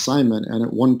of an assignment, and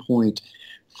at one point,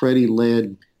 Freddie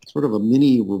led sort of a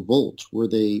mini revolt where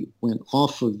they went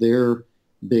off of their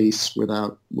base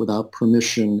without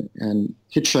permission and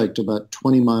hitchhiked about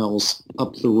 20 miles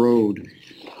up the road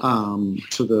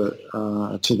to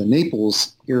the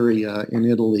Naples area in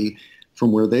Italy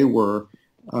from where they were.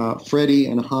 Freddie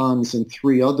and Hans and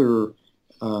three other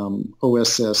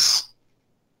OSS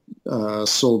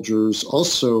soldiers,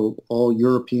 also all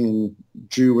European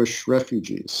Jewish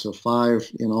refugees, so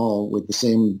 5 in all with the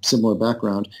similar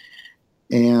background,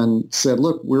 and said,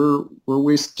 "Look, we're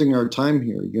wasting our time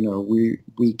here.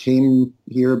 We came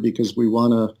here because we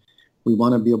want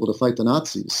to be able to fight the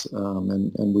Nazis,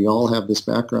 and we all have this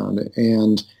background,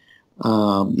 and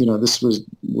this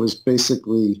was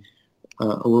basically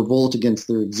a revolt against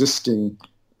their existing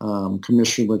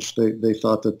commission, which they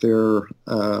thought that their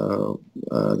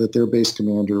base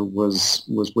commander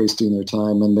was wasting their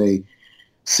time, and they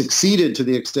succeeded to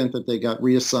the extent that they got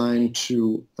reassigned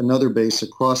to another base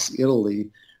across Italy,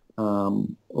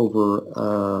 over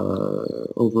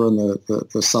on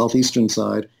the southeastern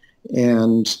side,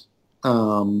 and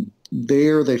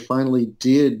there they finally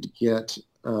did get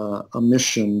a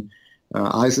mission.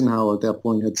 Eisenhower at that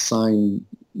point had signed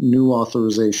new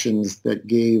authorizations that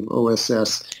gave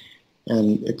OSS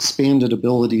an expanded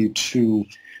ability to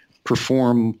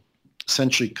perform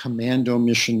essentially commando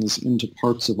missions into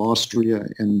parts of Austria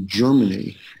and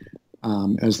Germany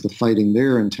as the fighting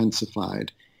there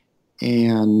intensified.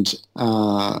 And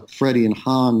Freddie and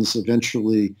Hans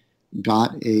eventually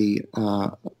got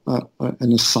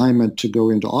an assignment to go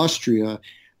into Austria.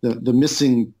 The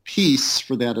missing piece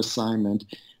for that assignment,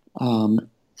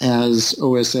 as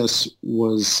OSS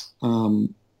was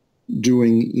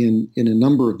doing in a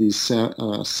number of these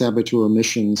saboteur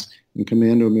missions and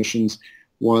commando missions,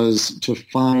 was to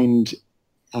find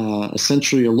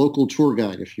essentially a local tour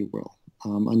guide, if you will,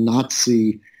 a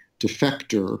Nazi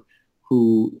defector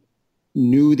who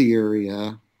knew the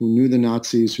area, who knew the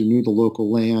Nazis, who knew the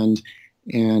local land,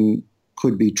 and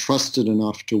could be trusted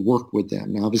enough to work with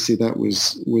them. Now, obviously, that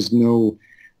was no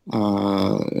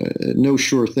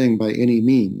sure thing by any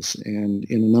means. And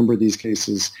in a number of these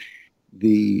cases,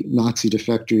 the Nazi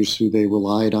defectors who they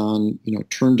relied on,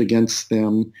 turned against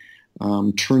them,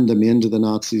 turned them into the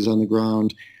Nazis on the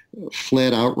ground.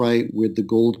 fled outright with the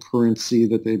gold currency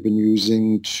that they've been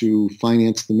using to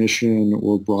finance the mission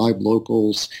or bribe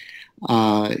locals.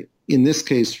 In this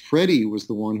case, Freddie was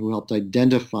the one who helped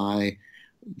identify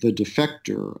the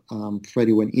defector.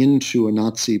 Freddie went into a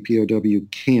Nazi POW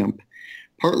camp,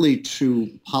 partly to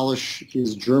polish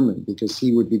his German, because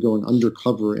he would be going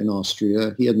undercover in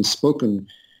Austria. He hadn't spoken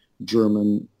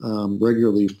German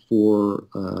regularly for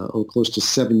close to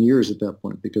 7 years at that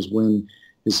point, because when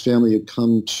his family had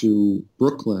come to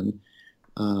Brooklyn,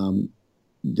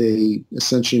 they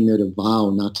essentially made a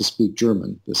vow not to speak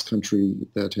German, this country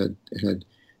that had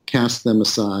cast them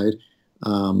aside.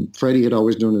 Freddie had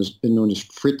always been known as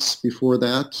Fritz before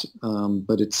that,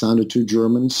 but it sounded too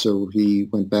German, so he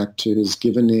went back to his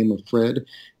given name of Fred.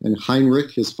 And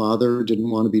Heinrich, his father, didn't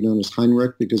want to be known as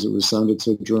Heinrich because it sounded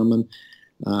so German,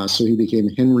 so he became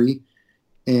Henry.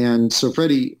 And so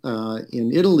Freddie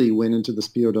in Italy went into this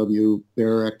POW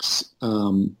barracks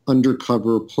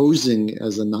undercover, posing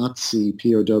as a Nazi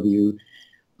POW,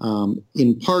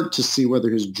 in part to see whether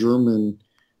his German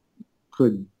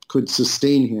could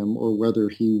sustain him or whether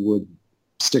he would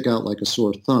stick out like a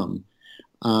sore thumb.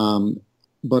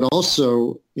 But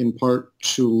also in part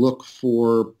to look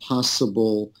for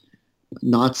possible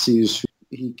Nazis.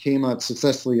 He came out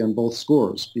successfully on both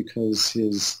scores because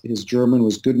his German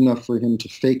was good enough for him to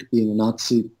fake being a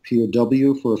Nazi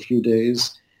POW for a few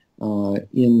days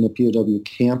in the POW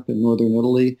camp in northern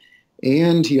Italy.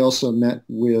 And he also met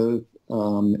with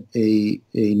a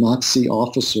Nazi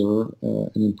officer,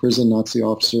 an imprisoned Nazi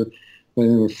officer by the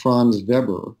name of Franz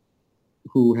Weber,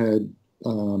 who had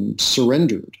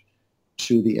surrendered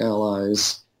to the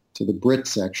Allies, to the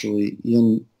Brits actually,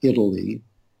 in Italy.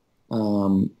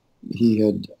 He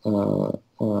had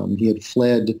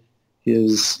fled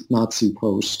his Nazi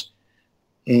post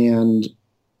and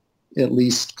at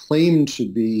least claimed to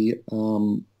be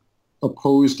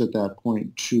opposed at that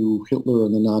point to Hitler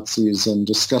and the Nazis and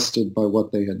disgusted by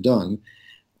what they had done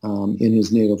in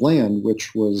his native land,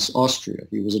 which was Austria.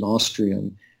 He was an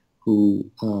Austrian who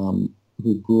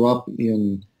grew up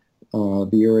in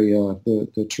the area,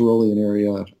 the Tyrolean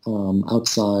area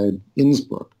outside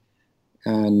Innsbruck.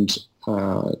 And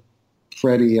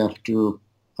Freddie, after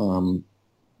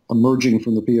emerging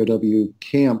from the POW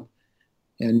camp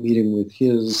and meeting with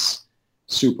his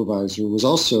supervisor, was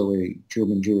also a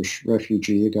German Jewish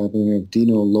refugee, a guy by the name of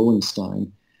Dino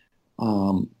Lowenstein.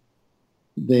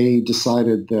 They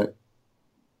decided that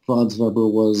Franz Weber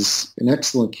was an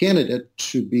excellent candidate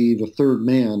to be the third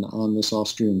man on this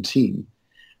Austrian team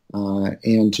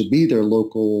and to be their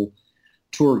local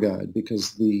tour guide,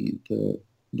 because the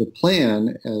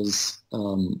plan, as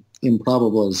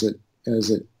improbable as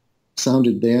it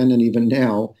sounded then and even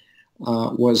now,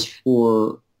 was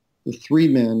for the three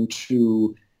men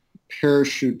to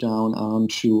parachute down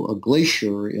onto a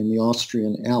glacier in the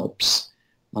Austrian Alps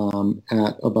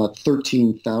at about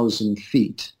 13,000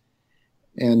 feet,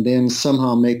 and then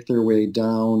somehow make their way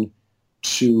down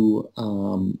to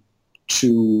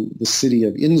the city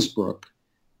of Innsbruck,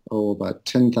 about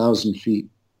 10,000 feet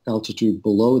altitude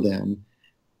below them,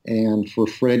 and for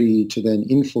Freddie to then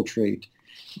infiltrate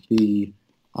the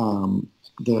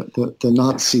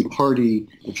Nazi party,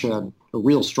 which had a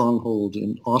real stronghold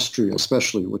in Austria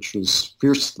especially, which was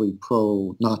fiercely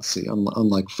pro-Nazi.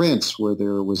 Unlike France, where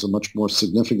there was a much more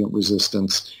significant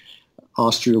resistance,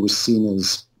 Austria was seen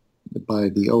as, by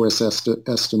the OS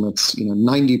estimates,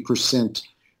 90%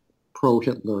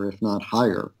 pro-Hitler, if not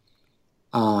higher.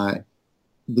 The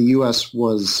U.S.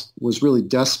 was really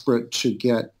desperate to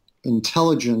get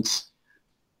intelligence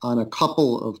on a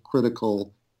couple of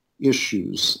critical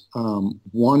issues.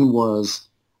 One was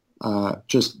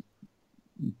just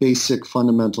basic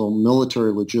fundamental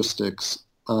military logistics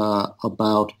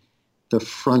about the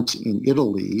front in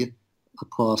Italy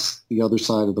across the other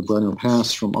side of the Brenner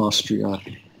Pass from Austria,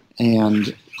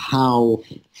 and how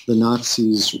the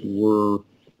Nazis were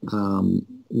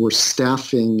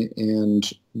staffing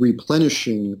and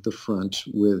replenishing the front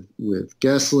with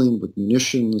gasoline, with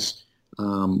munitions,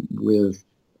 with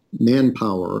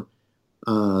manpower,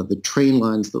 the train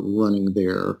lines that were running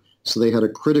there. So they had a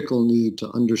critical need to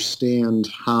understand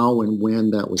how and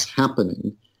when that was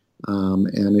happening.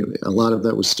 And a lot of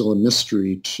that was still a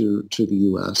mystery to the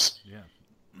U.S. Yeah.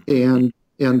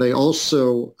 And they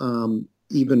also,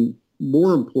 even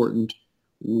more important,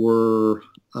 were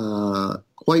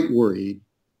quite worried,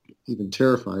 even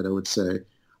terrified, I would say,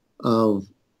 of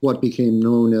what became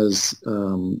known as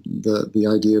the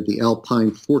idea of the Alpine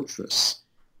Fortress,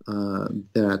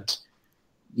 that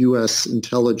U.S.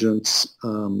 intelligence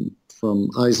from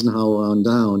Eisenhower on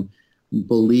down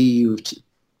believed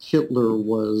Hitler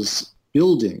was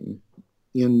building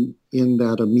in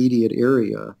that immediate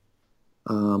area,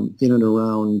 in and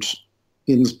around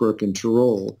Innsbruck and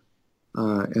Tyrol,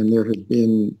 and there had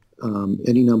been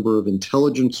any number of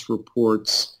intelligence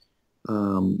reports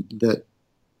that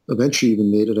eventually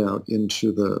even made it out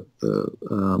into the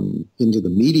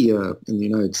media in the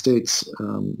United States,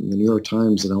 in the New York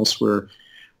Times and elsewhere,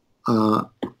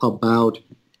 about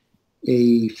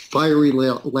a fiery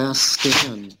last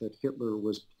stand that Hitler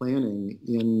was planning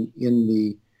in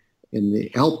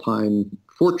the Alpine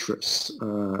fortress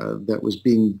that was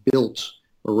being built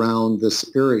around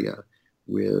this area,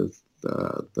 with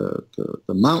the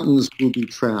mountains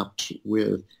booby-trapped,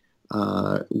 with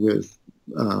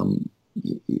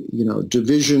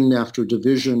division after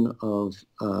division of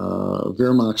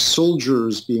Wehrmacht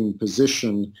soldiers being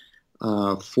positioned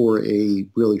for a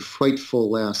really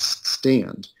frightful last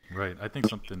stand. Right. I think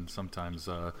sometimes,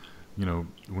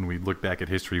 when we look back at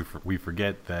history, we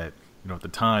forget that, at the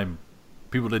time,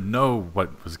 people didn't know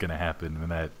what was going to happen,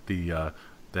 and that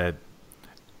that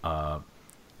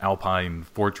Alpine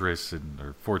fortress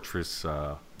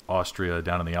Austria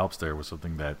down in the Alps there was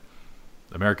something that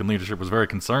American leadership was very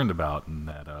concerned about, and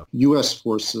that U.S.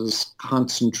 forces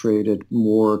concentrated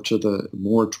more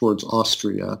towards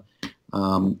Austria.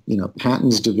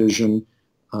 Patton's division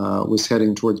was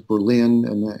heading towards Berlin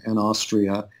and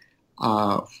Austria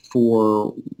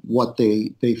for what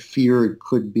they feared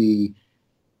could be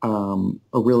a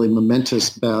really momentous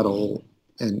battle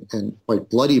and quite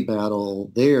bloody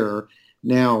battle there.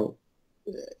 Now,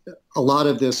 a lot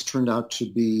of this turned out to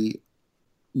be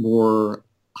more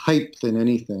hype than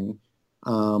anything,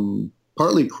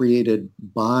 partly created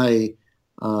by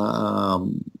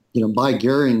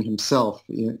Goering himself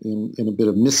in a bit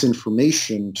of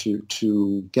misinformation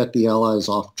to get the Allies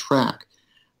off track.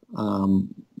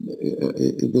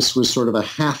 This was sort of a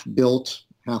half-built,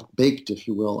 half-baked, if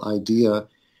you will, idea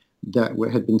that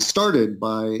had been started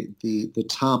by the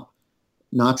top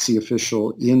Nazi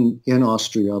official in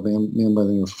Austria, a man by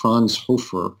the name of Franz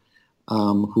Hofer,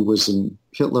 who was a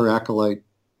Hitler acolyte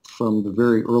from the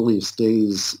very earliest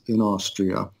days in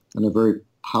Austria, and a very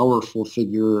powerful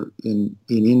figure in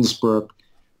Innsbruck,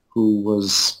 who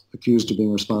was accused of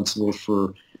being responsible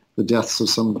for the deaths of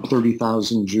some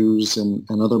 30,000 Jews and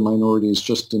other minorities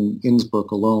just in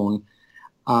Innsbruck alone.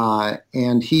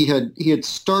 And he had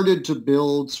started to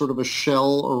build sort of a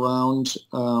shell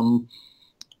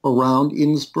around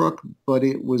Innsbruck, but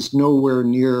it was nowhere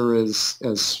near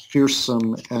as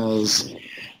fearsome as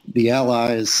the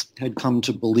Allies had come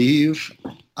to believe.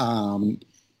 And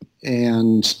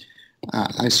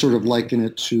I sort of liken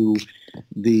it to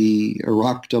the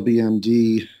Iraq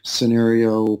WMD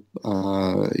scenario,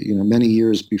 many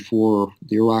years before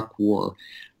the Iraq War,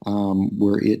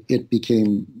 where it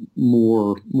became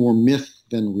more myth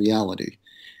than reality.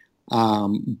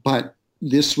 But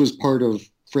this was part of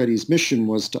Freddie's mission,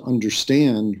 was to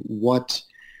understand what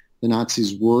the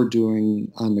Nazis were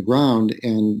doing on the ground,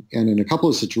 and in a couple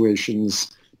of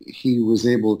situations, he was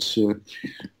able to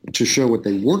show what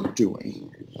they weren't doing,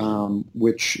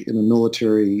 which in a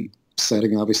military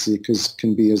setting, obviously,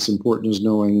 can be as important as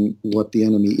knowing what the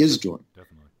enemy is doing.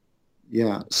 Definitely.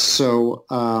 Yeah. So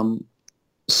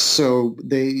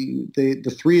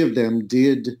the three of them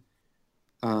did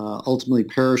ultimately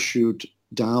parachute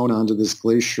down onto this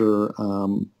glacier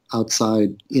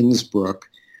outside Innsbruck.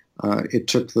 It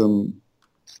took them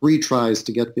 3 tries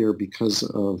to get there because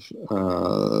of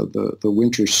the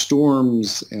winter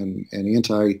storms and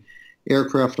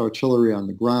anti-aircraft artillery on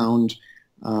the ground.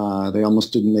 They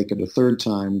almost didn't make it a third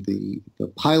time. The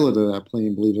pilot of that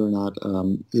plane, believe it or not,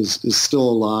 is still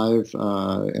alive,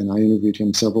 and I interviewed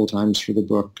him several times for the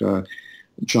book.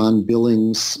 John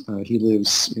Billings, he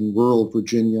lives in rural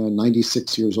Virginia,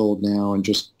 96 years old now, and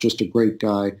just a great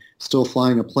guy, still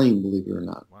flying a plane, believe it or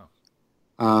not. Wow.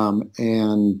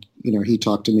 And he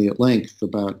talked to me at length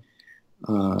about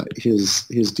his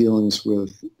dealings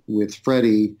with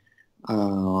Freddie,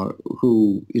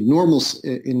 who in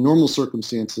normal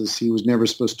circumstances he was never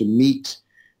supposed to meet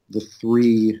the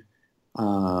three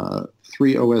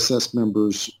OSS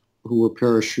members who were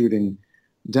parachuting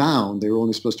down. They were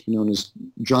only supposed to be known as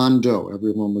John Doe.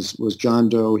 Everyone was John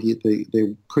Doe.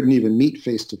 They couldn't even meet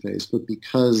face to face, but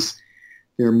because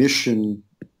their mission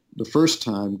the first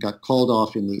time got called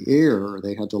off in the air,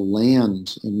 they had to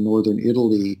land in northern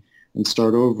Italy and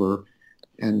start over,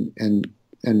 and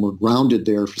were grounded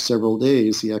there for several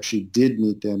days. He actually did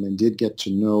meet them and did get to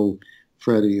know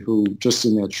Freddie, who just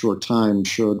in that short time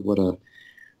showed what a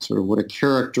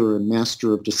character and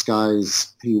master of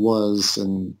disguise he was,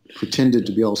 and pretended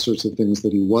to be all sorts of things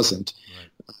that he wasn't,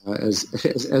 right. As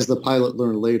the pilot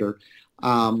learned later.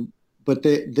 but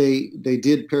they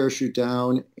did parachute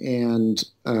down, and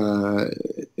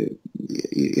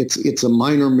it's a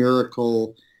minor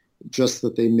miracle just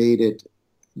that they made it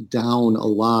down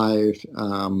alive,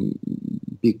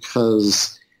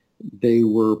 because they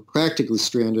were practically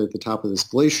stranded at the top of this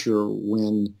glacier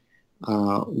when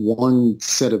one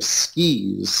set of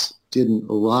skis didn't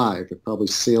arrive. It probably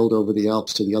sailed over the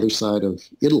Alps to the other side of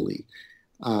Italy.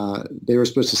 They were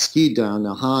supposed to ski down.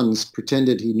 Now, Hans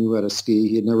pretended he knew how to ski.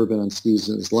 He had never been on skis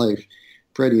in his life.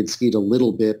 Freddie had skied a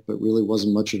little bit, but really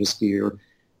wasn't much of a skier.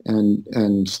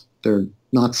 And their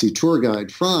Nazi tour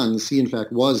guide, Franz, he in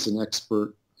fact was an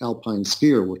expert alpine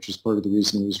skier, which was part of the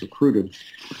reason he was recruited.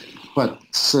 But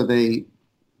so they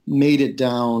made it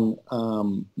down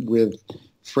with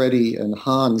Freddie and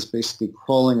Hans basically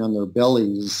crawling on their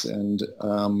bellies. And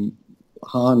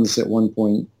Hans at one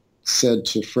point said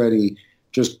to Freddie,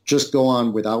 just go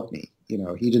on without me.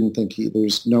 He didn't think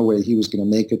there's no way he was going to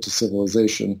make it to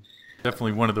civilization.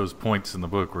 Definitely one of those points in the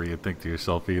book where you think to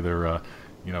yourself either,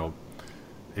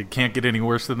 it can't get any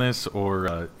worse than this,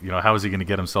 or how is he going to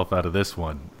get himself out of this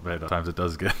one? But sometimes it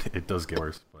does get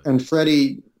worse. But. And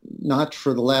Freddie, not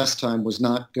for the last time, was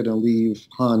not going to leave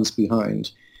Hans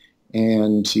behind,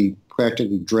 and he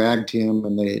practically dragged him.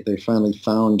 And they finally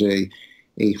found a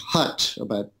hut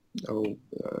about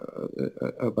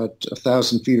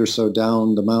 1,000 feet or so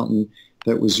down the mountain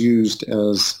that was used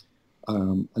as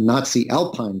a Nazi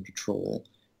Alpine patrol,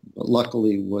 but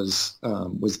luckily was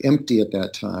empty at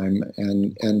that time.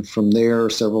 And from there,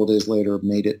 several days later,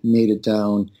 made it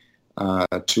down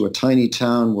to a tiny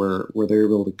town where they were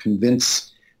able to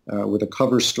convince, with a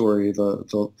cover story,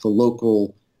 the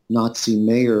local Nazi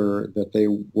mayor that they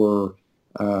were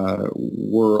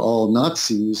all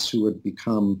Nazis who had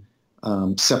become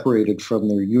separated from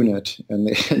their unit, and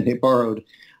they borrowed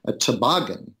a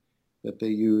toboggan that they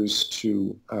used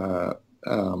to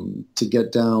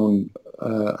get down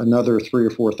another 3,000 or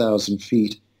 4,000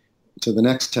 feet to the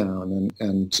next town.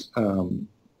 And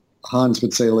Hans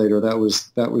would say later that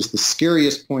was the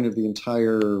scariest point of the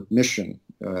entire mission,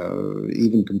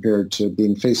 even compared to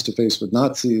being face to face with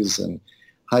Nazis and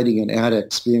hiding in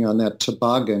attics. Being on that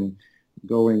toboggan,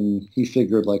 going, he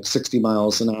figured, like 60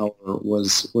 miles an hour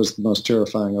was the most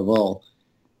terrifying of all.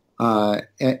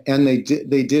 And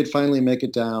they did finally make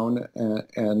it down,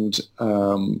 and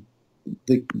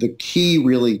the key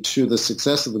really to the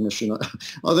success of the mission,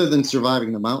 other than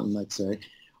surviving the mountain, I'd say,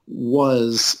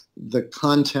 was the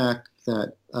contact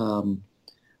that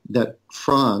that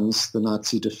Franz, the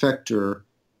Nazi defector,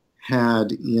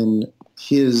 had in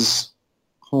his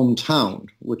hometown,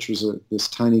 which was this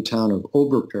tiny town of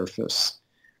Oberperfis,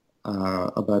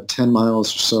 about 10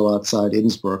 miles or so outside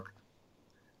Innsbruck,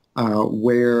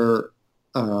 where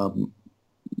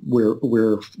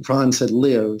Franz had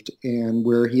lived, and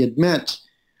where he had met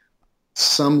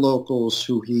some locals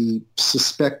who he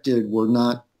suspected were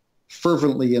not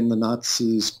fervently in the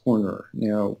Nazis' corner.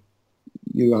 Now,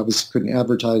 you obviously couldn't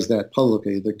advertise that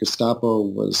publicly. The Gestapo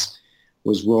was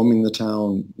roaming the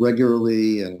town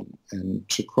regularly, and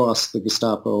to cross the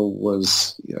Gestapo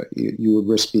was, you would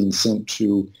risk being sent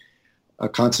to a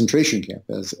concentration camp,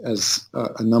 as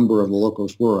a number of the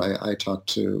locals were. I talked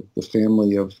to the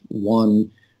family of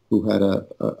one who had a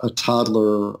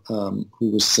toddler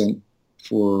who was sent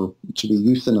to be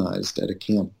euthanized at a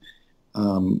camp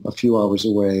a few hours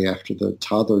away after the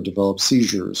toddler developed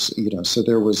seizures. So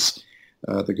there was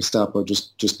the Gestapo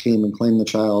just came and claimed the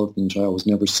child, and the child was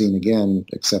never seen again,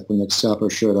 except when the Gestapo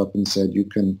showed up and said, you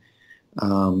can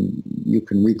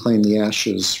reclaim the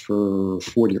ashes for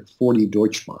 40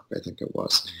 Deutschmark, I think it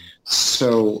was.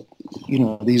 So,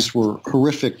 these were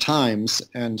horrific times,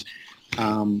 and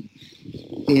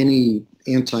any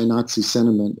anti-Nazi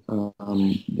sentiment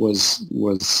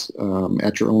was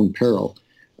at your own peril,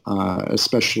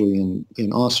 especially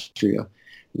in Austria,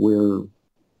 where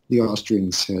the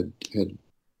Austrians had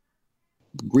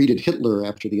greeted Hitler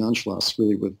after the Anschluss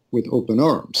really with open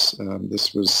arms.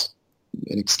 This was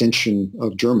an extension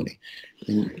of Germany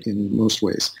in most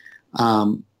ways.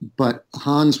 But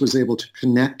Hans was able to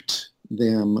connect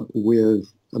them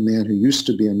with a man who used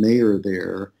to be a mayor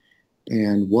there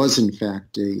and was in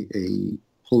fact a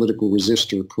political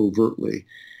resistor covertly.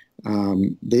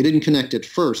 They didn't connect at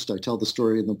first. I tell the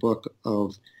story in the book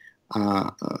of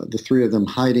the three of them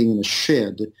hiding in a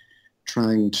shed,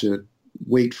 trying to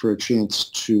wait for a chance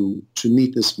to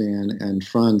meet this man, and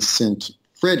Franz sent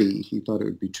Freddie. He thought it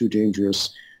would be too dangerous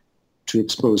to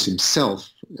expose himself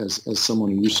as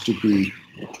someone who used to be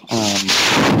sent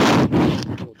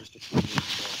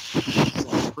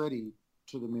Freddie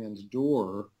to the man's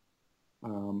door,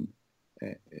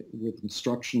 with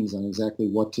instructions on exactly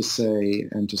what to say,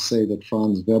 and to say that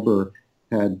Franz Weber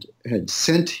had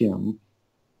sent him.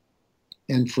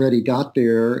 And Freddie got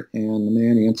there, and the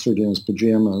man answered in his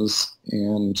pajamas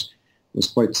and was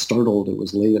quite startled. It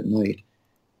was late at night,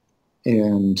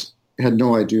 and had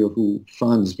no idea who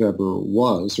Franz Weber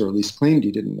was, or at least claimed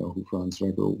he didn't know who Franz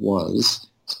Weber was.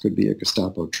 This could be a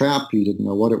Gestapo trap. He didn't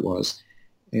know what it was.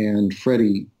 And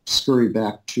Freddie scurried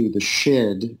back to the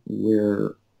shed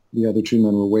where the other two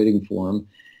men were waiting for him.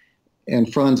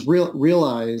 And Franz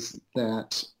realized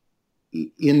that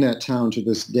in that town to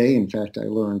this day, in fact, I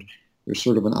learned, there's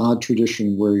sort of an odd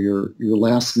tradition where your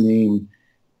last name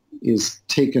is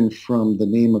taken from the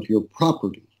name of your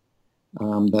property.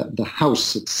 That the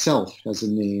house itself has a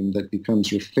name that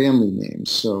becomes your family name.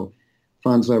 So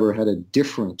Franz Weber had a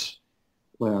different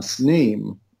last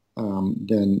name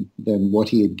than what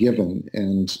he had given,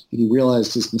 and he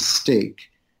realized his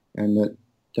mistake, and that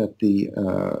the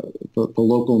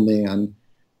local man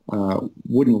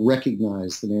wouldn't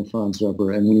recognize the name Franz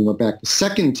Weber. And when he went back the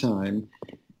second time,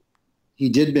 he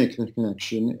did make the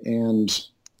connection, and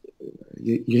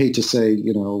you hate to say,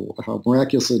 how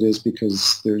miraculous it is,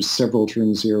 because there's several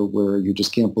terms here where you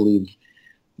just can't believe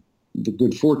the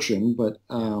good fortune, but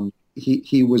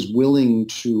he was willing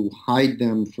to hide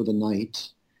them for the night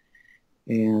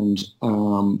and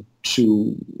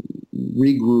to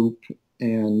regroup,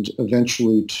 and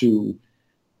eventually to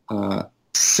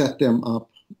set them up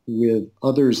with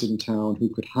others in town who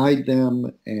could hide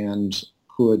them and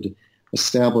could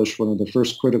establish. One of the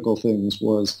first critical things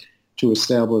was to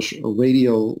establish a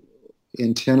radio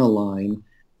antenna line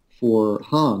for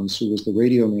Hans, who was the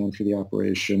radio man for the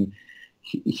operation.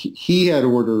 He had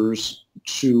orders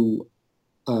to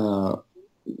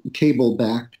cable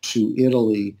back to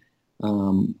Italy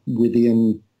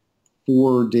within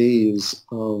 4 days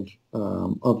of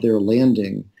their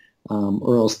landing,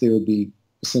 or else they would be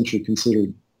essentially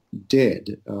considered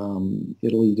dead.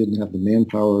 Italy didn't have the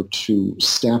manpower to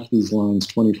staff these lines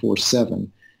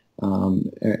 24/7.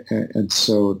 And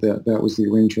so that was the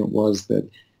arrangement, was that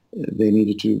they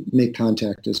needed to make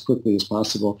contact as quickly as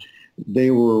possible.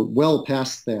 They were well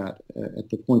past that at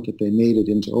the point that they made it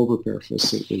into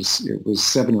Oberperfis. It was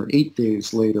 7 or 8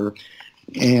 days later,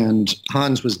 and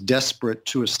Hans was desperate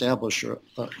to establish a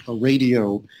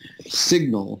radio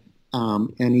signal,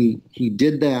 and he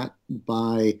did that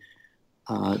by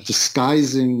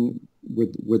disguising,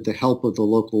 with the help of the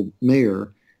local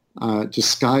mayor,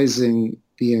 disguising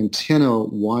the antenna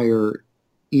wire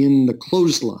in the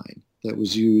clothesline that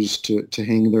was used to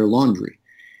hang their laundry.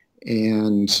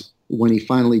 And when he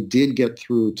finally did get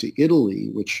through to Italy,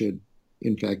 which had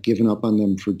in fact given up on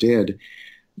them for dead,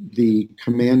 the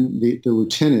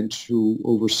lieutenant who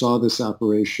oversaw this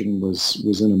operation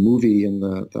was in a movie in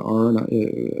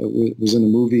was in a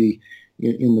movie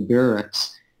in the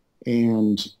barracks,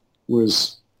 and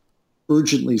was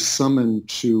urgently summoned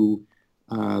to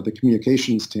the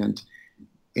communications tent,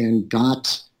 and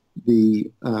got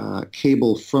the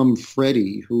cable from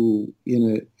Freddie, who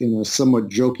in a somewhat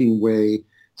joking way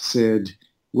said,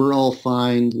 "We're all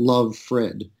fine, love,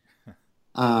 Fred."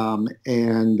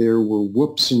 And there were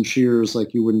whoops and cheers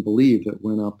like you wouldn't believe that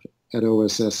went up at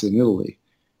OSS in Italy.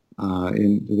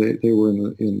 They were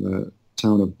in the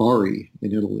town of Bari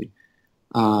in Italy.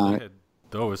 The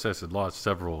OSS had lost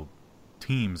several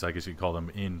teams, I guess you'd call them,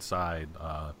 inside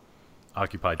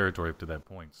occupied territory up to that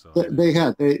point. So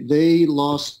they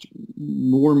lost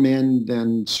more men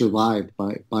than survived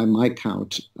by my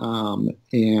count,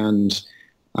 and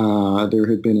there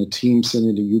had been a team sent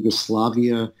into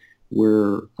Yugoslavia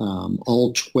where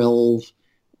all 12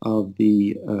 of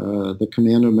the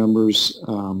commando members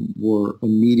were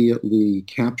immediately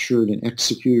captured and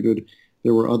executed.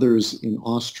 There were others in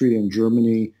Austria and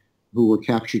Germany who were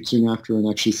captured soon after and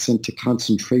actually sent to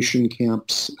concentration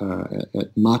camps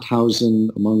at Mauthausen,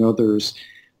 among others.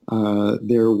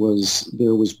 There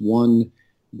was one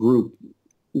group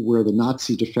where the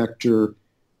Nazi defector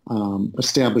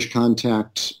established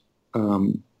contact,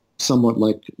 somewhat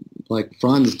like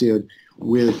Franz did,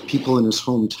 with people in his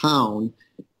hometown,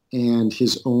 and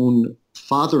his own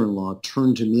father-in-law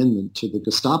turned him in to the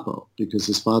Gestapo because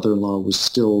his father-in-law was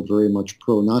still very much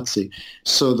pro-Nazi.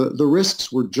 So the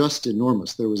risks were just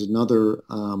enormous. There was another,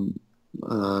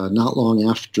 not long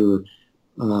after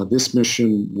this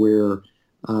mission, where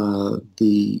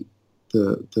the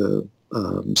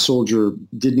soldier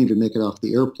didn't even make it off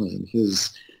the airplane. His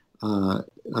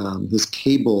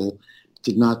cable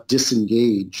did not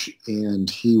disengage, and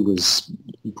he was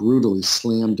brutally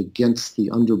slammed against the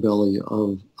underbelly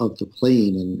of the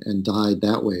plane and died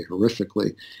that way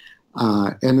horrifically.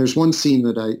 And there's one scene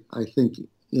that I think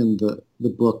in the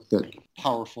book that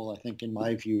powerful, I think, in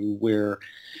my view, where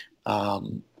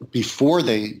before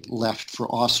they left for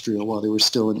Austria, while they were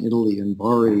still in Italy and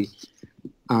Bari,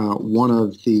 one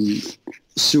of the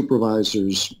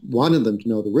supervisors wanted them to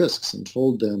know the risks and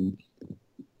told them,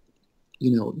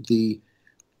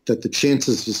 that the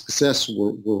chances of success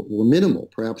were minimal,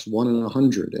 perhaps 1 in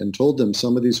 100, and told them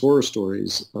some of these horror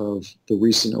stories of the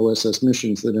recent OSS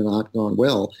missions that had not gone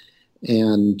well,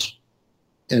 and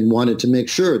wanted to make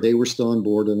sure they were still on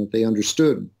board and that they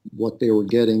understood what they were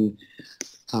getting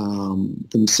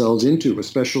themselves into,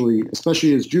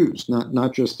 especially as Jews,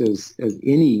 not just as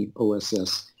any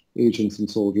OSS agents and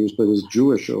soldiers, but as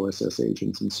Jewish OSS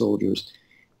agents and soldiers.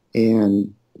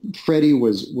 And Freddie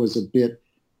was a bit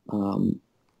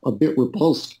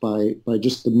repulsed by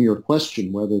just the mere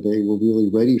question whether they were really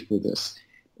ready for this.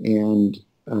 And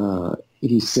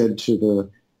he said to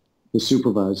the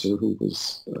supervisor, who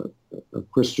was a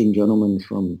Christian gentleman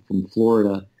from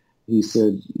Florida, he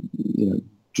said,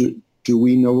 do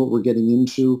we know what we're getting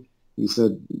into? He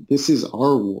said, this is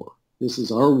our war. This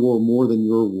is our war more than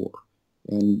your war,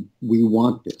 and we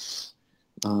want this.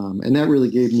 And that really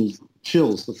gave me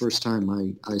chills the first time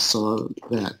I saw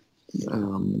that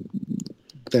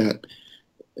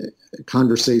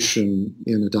conversation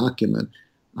in a document,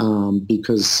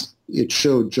 because it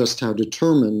showed just how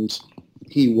determined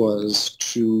he was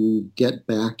to get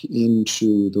back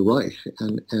into the Reich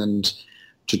and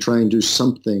to try and do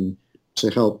something to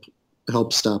help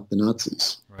stop the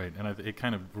Nazis. Right, and it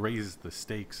kind of raised the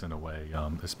stakes in a way,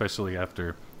 especially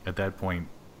after, at that point,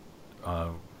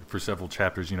 for several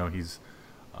chapters, he's,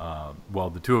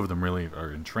 the two of them really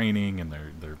are in training, and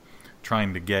they're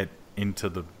trying to get into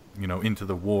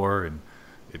the war, and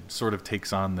it sort of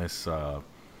takes on this,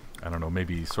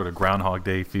 maybe sort of Groundhog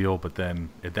Day feel, but then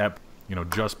at that,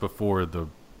 just before the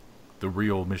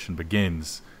real mission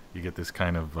begins, you get this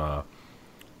kind of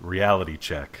reality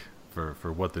check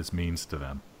for what this means to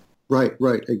them. Right,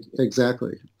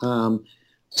 exactly.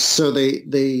 So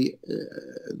they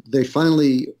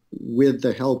finally, with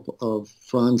the help of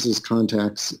Franz's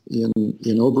contacts in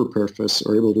Oberpurfus,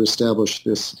 are able to establish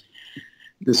this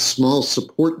small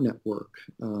support network,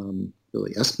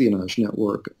 really espionage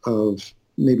network of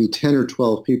maybe 10 or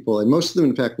 12 people, and most of them,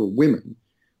 in fact, were women,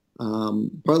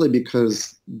 partly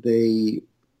because they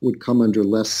would come under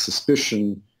less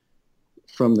suspicion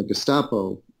from the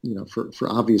Gestapo, for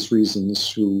obvious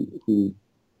reasons, who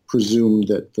presumed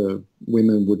that the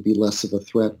women would be less of a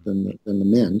threat than the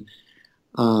men.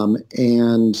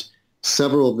 And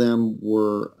several of them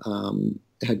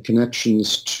had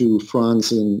connections to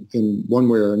Franz in one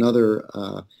way or another.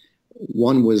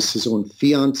 One was his own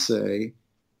fiancée,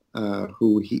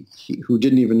 who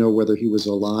didn't even know whether he was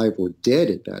alive or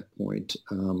dead at that point.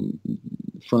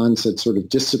 Franz had sort of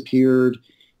disappeared.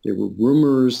 There were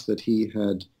rumors that he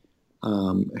had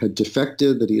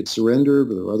defected, that he had surrendered,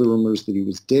 but there were other rumors that he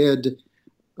was dead.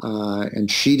 And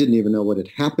she didn't even know what had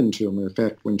happened to him. In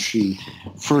fact, when she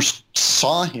first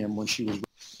saw him, when she was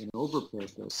in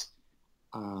Oberpurfus,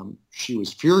 she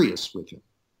was furious with him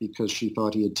because she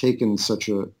thought he had taken such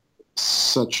a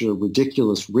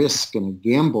ridiculous risk and a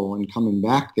gamble in coming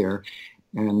back there,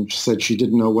 and said she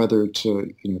didn't know whether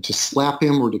to slap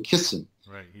him or to kiss him.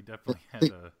 Right, he definitely had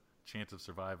a chance of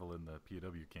survival in the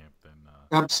POW camp. Then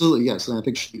absolutely, yes, and I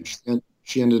think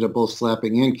she ended up both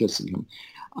slapping and kissing him.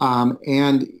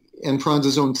 And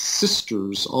Franz's own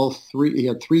sisters, he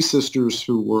had 3 sisters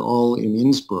who were all in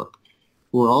Innsbruck,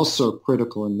 who were also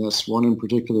critical in this. One in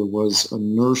particular was a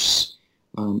nurse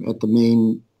at the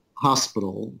main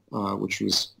hospital, which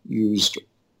was used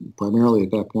primarily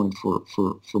at that point for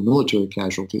military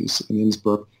casualties in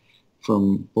Innsbruck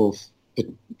from both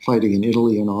fighting in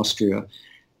Italy and Austria.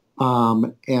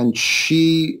 And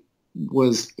she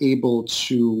was able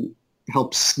to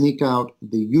help sneak out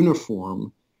the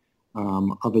uniform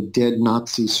of a dead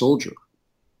Nazi soldier.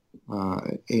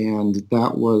 And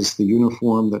that was the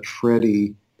uniform that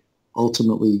Freddie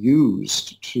ultimately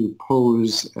used to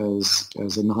pose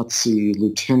as a Nazi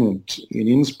lieutenant in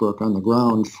Innsbruck on the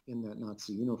ground in that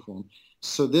Nazi uniform.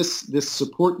 So this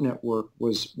support network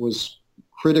was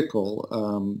critical.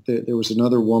 There was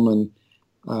another woman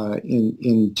in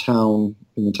the town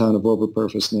of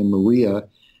Oberpurfus named Maria,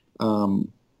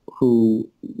 who,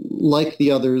 like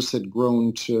the others, had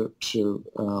grown to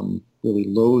really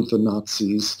loathe the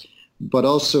Nazis, but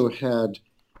also had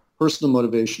personal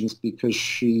motivations because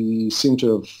she seemed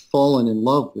to have fallen in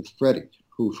love with Freddie,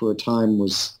 who for a time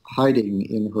was hiding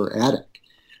in her attic.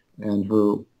 And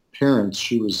her parents,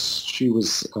 she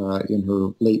was in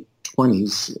her late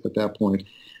 20s at that point,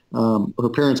 her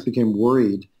parents became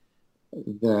worried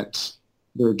that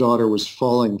their daughter was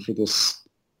falling for this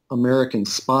American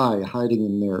spy hiding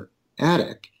in their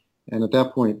attic. And at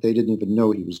that point, they didn't even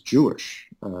know he was Jewish,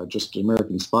 just an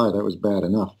American spy. That was bad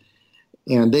enough.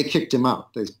 And they kicked him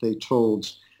out. They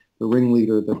told the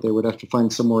ringleader that they would have to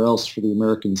find somewhere else for the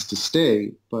Americans to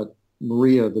stay. But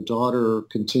Maria, the daughter,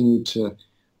 continued to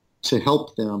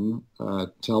help them,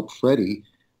 to help Freddie,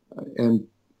 and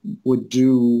would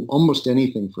do almost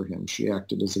anything for him. She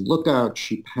acted as a lookout.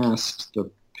 She passed the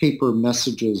paper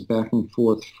messages back and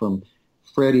forth from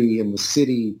Freddie in the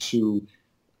city to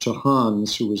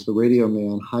Hans, who was the radio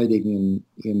man hiding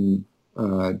in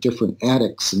different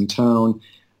attics in town.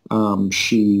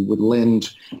 She would lend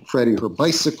Freddie her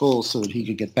bicycle so that he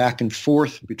could get back and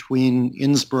forth between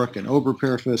Innsbruck and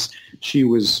Oberperfus. She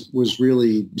was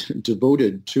really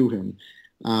devoted to him.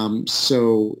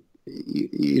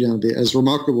 As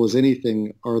remarkable as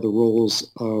anything are the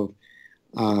roles of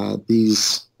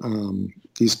these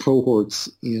cohorts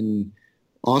in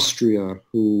Austria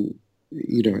who,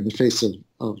 in the face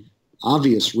of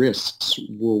obvious risks,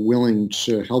 were willing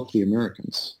to help the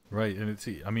Americans. Right, and it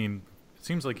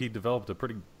seems like he developed a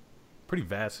pretty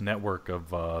vast network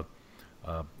of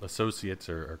associates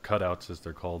or cutouts, as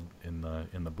they're called in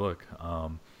the book,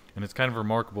 and it's kind of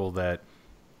remarkable that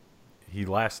he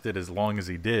lasted as long as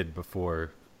he did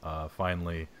before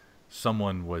finally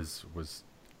someone was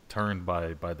turned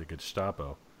by the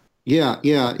Gestapo. Yeah.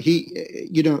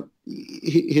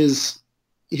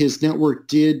 His network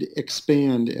did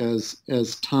expand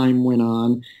as time went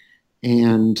on,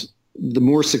 and the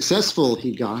more successful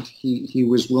he got, he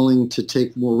was willing to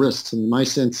take more risks. And my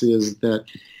sense is that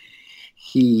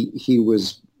he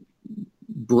was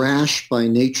brash by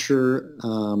nature.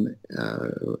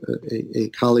 A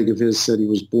colleague of his said he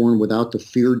was born without the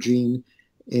fear gene,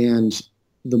 and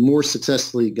the more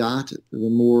successful he got, the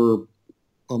more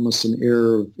almost an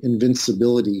air of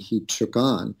invincibility he took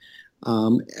on.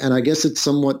 And I guess it's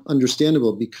somewhat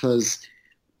understandable because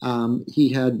he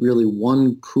had really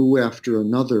one coup after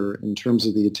another in terms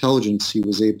of the intelligence he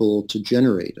was able to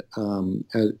generate.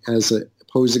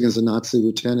 Posing as a Nazi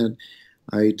lieutenant,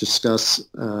 I discuss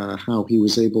how he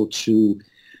was able to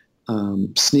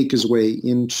sneak his way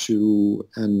into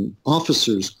an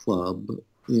officers' club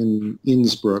in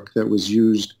Innsbruck that was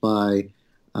used by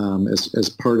as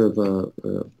part of a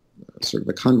sort of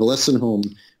a convalescent home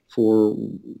for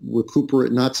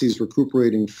Nazis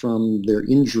recuperating from their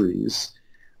injuries.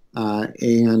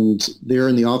 And there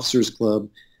in the officers' club,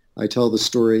 I tell the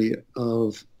story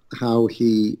of how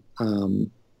he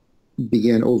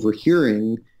began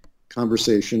overhearing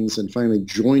conversations and finally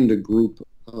joined a group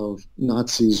of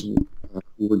Nazis who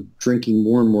were drinking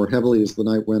more and more heavily as the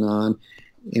night went on.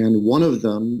 And one of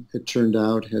them, it turned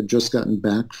out, had just gotten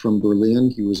back from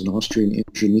Berlin. He was an Austrian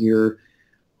engineer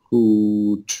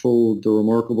who told the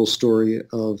remarkable story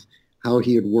of how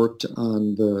he had worked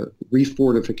on the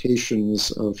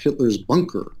refortifications of Hitler's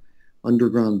bunker,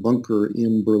 underground bunker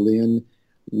in Berlin,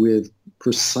 with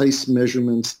precise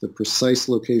measurements, the precise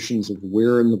locations of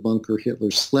where in the bunker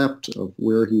Hitler slept, of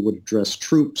where he would address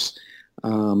troops.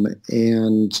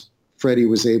 And Freddie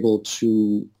was able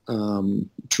to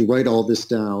write all this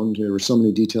down. There were so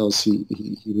many details, he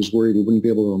was worried he wouldn't be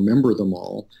able to remember them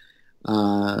all,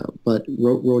 but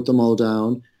wrote them all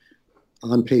down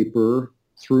on paper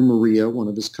through Maria, one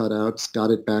of his cutouts,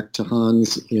 got it back to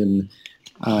Hans in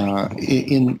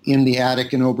the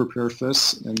attic in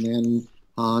Oberperfus, and then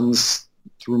Hans,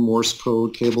 through Morse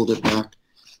code, cabled it back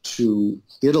to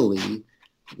Italy,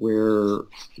 where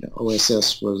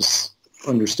OSS was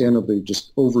understandably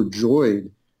just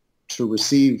overjoyed to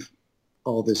receive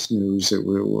all this news.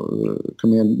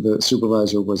 The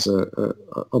supervisor was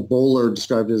a bowler,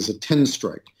 described it as a 10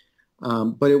 strike.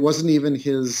 But it wasn't even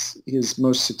his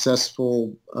most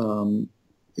successful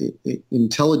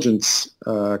intelligence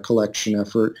collection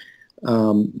effort.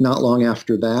 Not long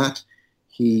after that,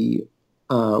 he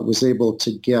was able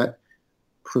to get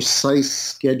precise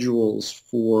schedules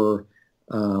for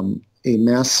a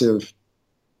massive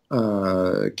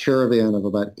caravan of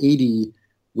about 80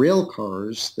 rail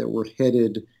cars that were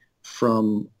headed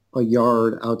from a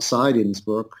yard outside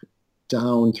Innsbruck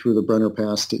down through the Brenner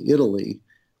Pass to Italy,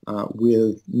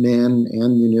 with men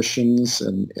and munitions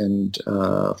and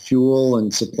fuel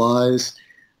and supplies.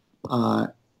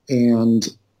 And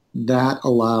that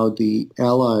allowed the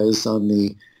Allies on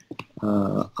the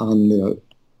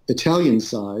Italian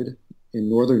side in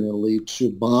northern Italy to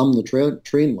bomb the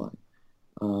train line,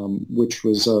 which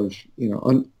was of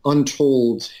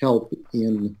untold help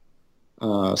in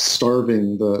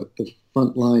starving the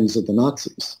front lines of the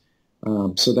Nazis.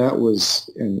 So that was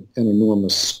an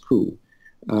enormous coup.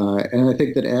 And I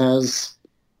think that as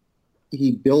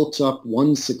he built up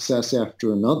one success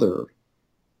after another,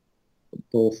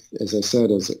 both, as I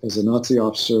said, as a Nazi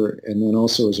officer and then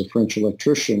also as a French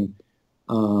electrician,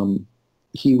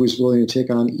 he was willing to take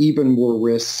on even more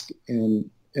risk. And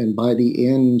by the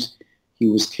end, he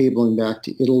was cabling back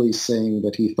to Italy saying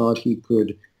that he thought he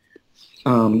could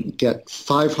get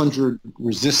 500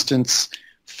 resistance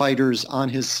fighters on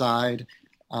his side,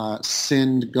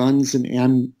 send guns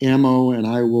and ammo, and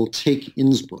I will take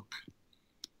Innsbruck.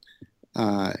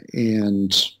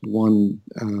 And one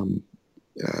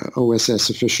OSS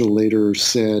official later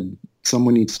said,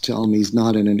 someone needs to tell him he's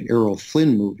not in an Errol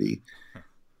Flynn movie.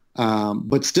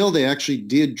 But still, they actually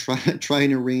did try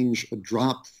and arrange a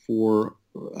drop for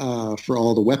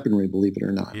all the weaponry, believe it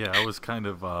or not. Yeah, I was kind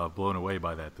of blown away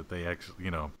by that they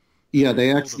actually, Yeah,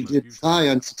 they actually did try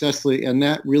unsuccessfully, and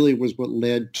that really was what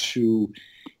led to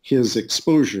his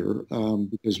exposure,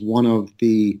 because one of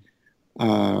the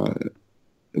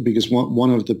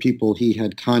people he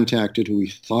had contacted, who he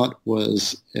thought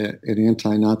was an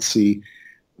anti-Nazi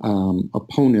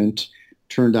opponent,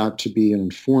 turned out to be an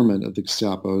informant of the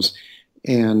Gestapo's.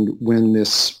 And when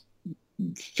this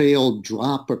failed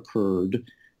drop occurred,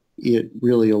 it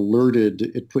really alerted,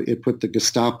 it put the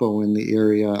Gestapo in the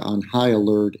area on high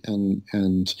alert,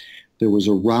 and there was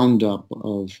a roundup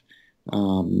of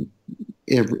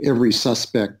every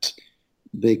suspect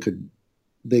they could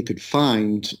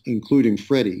find, including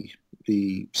Freddie,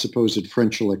 the supposed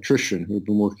French electrician who had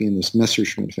been working in this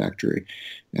Messerschmitt factory.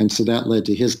 And so that led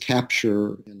to his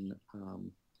capture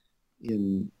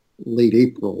in late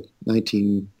April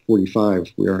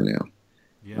 1945, we are now.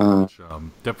 Yeah, which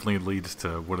definitely leads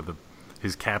to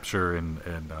his capture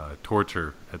and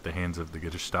torture at the hands of the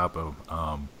Gestapo.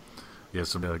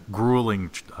 Some grueling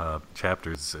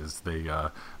chapters as they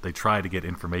try to get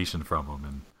information from him,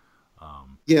 and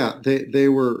they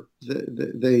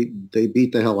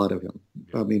beat the hell out of him.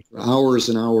 I mean, for hours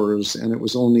and hours, and it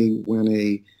was only when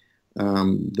the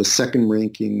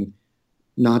second-ranking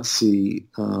Nazi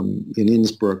in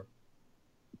Innsbruck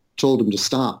told him to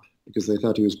stop because they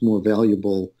thought he was more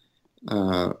valuable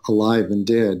alive than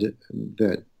dead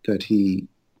that he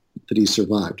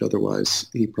survived. Otherwise,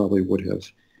 he probably would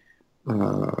have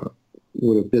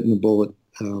bitten the bullet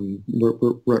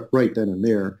right then and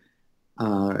there.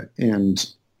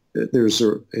 And there's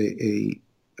an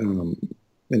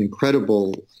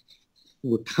incredible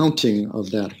recounting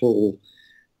of that whole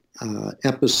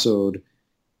episode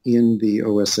in the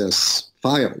OSS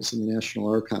files in the National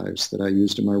Archives that I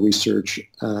used in my research,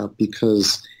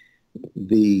 because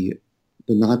the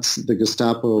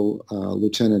Gestapo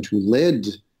lieutenant who led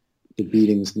the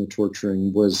beatings and the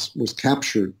torturing was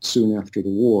captured soon after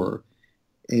the war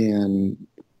and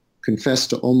confessed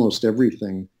to almost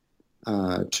everything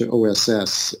to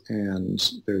OSS. And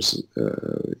there's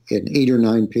an 8 or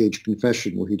 9 page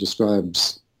confession where he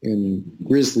describes in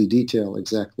grisly detail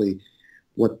exactly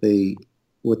what they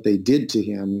did to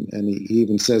him. And he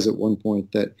even says at one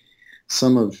point that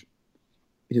some of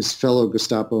his fellow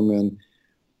Gestapo men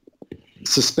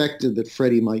suspected that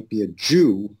Freddie might be a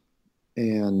Jew,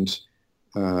 and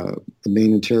the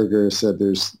main interrogator said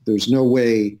there's no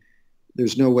way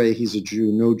he's a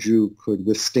Jew. No Jew could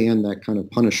withstand that kind of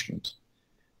punishment.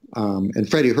 And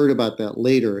Freddie heard about that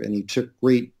later, and he took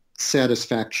great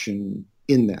satisfaction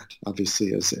in that,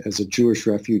 obviously, as a Jewish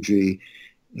refugee,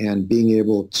 and being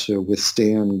able to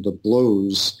withstand the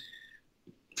blows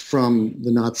from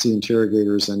the Nazi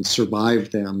interrogators and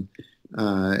survive them,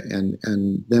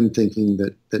 and them thinking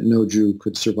that no Jew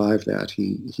could survive that.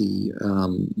 He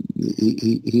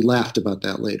laughed about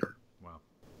that later. Wow.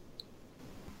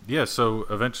 Yeah. So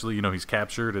eventually, he's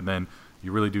captured, and then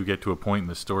you really do get to a point in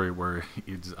the story where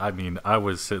I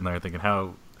was sitting there thinking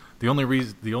how the only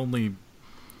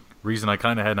reason I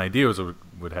kind of had an idea was what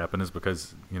would happen is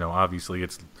because obviously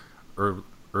it's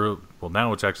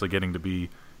now it's actually getting to be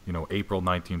April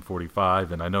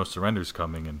 1945, and I know surrender's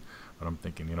coming, but I'm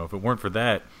thinking if it weren't for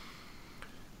that,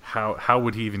 how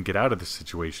would he even get out of this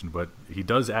situation? But he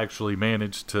does actually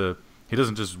manage to. He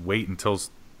doesn't just wait until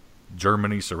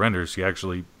Germany surrenders. He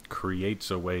actually creates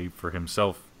a way for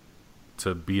himself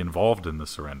to be involved in the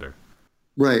surrender.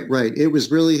 Right. It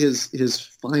was really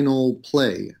his final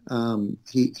play.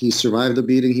 He survived the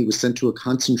beating. He was sent to a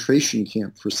concentration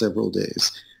camp for several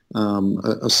days,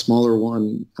 a smaller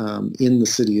one in the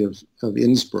city of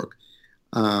Innsbruck,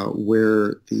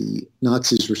 where the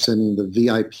Nazis were sending the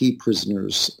VIP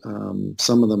prisoners,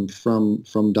 some of them from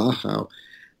Dachau.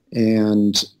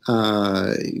 And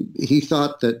he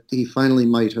thought that he finally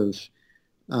might have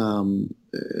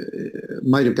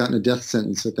gotten a death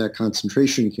sentence at that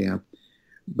concentration camp.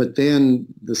 But then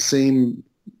the same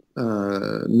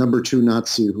number 2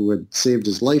 Nazi who had saved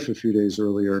his life a few days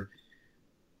earlier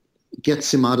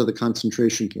gets him out of the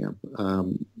concentration camp.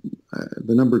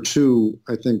 The number two,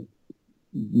 I think,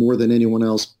 more than anyone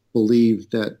else,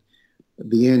 believed that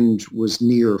the end was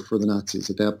near for the Nazis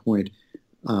at that point.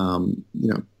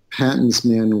 Patton's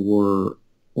men were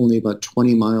only about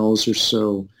 20 miles or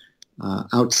so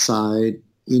outside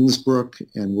Innsbruck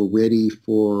and were ready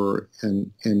for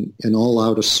an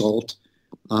all-out assault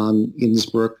on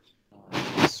Innsbruck.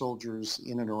 Soldiers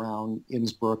in and around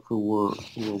Innsbruck who were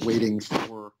waiting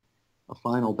for a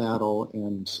final battle,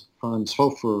 and Franz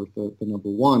Hofer, the number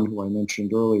one, who I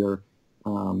mentioned earlier,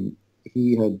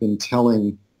 he had been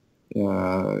telling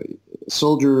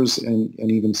soldiers and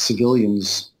even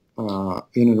civilians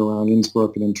in and around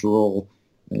Innsbruck and in Tyrol,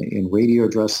 in radio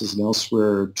addresses and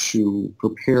elsewhere, to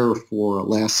prepare for a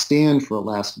last stand, for a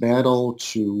last battle,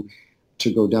 to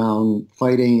go down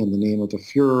fighting in the name of the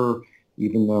Fuhrer,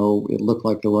 even though it looked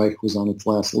like the Reich was on its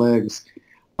last legs.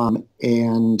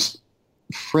 And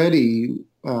Freddie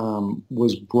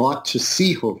was brought to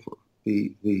see Hofer.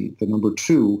 The number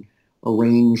two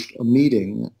arranged a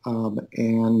meeting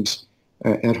and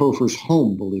at Hofer's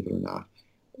home, believe it or not.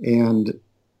 And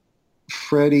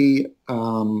Freddie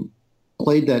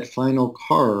played that final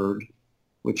card,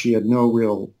 which he had no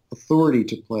real authority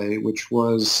to play, which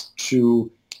was to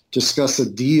discuss a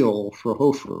deal for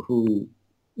Hofer, who,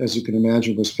 as you can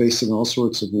imagine, was facing all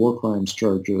sorts of war crimes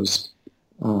charges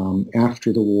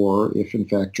after the war, if in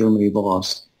fact Germany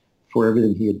lost, for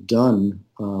everything he had done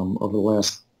over the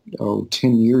last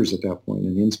 10 years at that point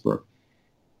in Innsbruck.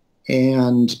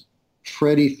 And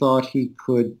Freddie thought he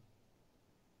could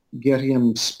get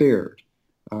him spared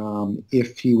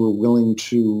if he were willing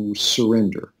to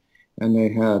surrender. And they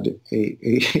had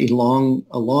a long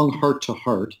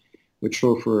heart-to-heart, which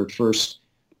Hofer at first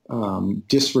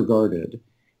disregarded.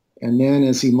 And then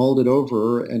as he mulled it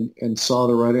over and saw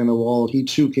the writing on the wall, he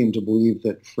too came to believe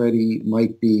that Freddie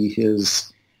might be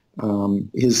his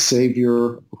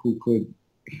savior who could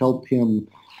help him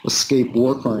escape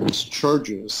war crimes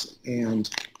charges. And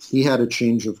he had a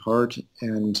change of heart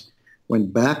and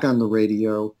went back on the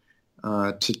radio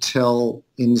to tell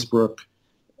Innsbruck,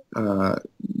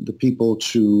 the people,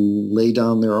 to lay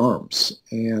down their arms.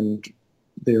 And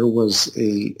there was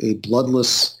a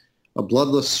bloodless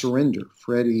surrender.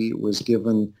 Freddie was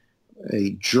given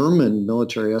a German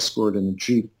military escort in a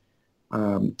jeep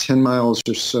 10 miles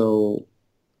or so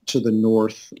to the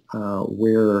north,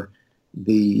 where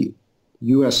the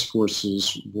U.S.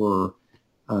 forces were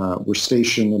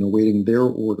stationed and awaiting their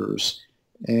orders.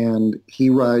 And he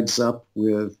rides up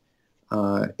with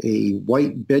a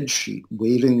white bedsheet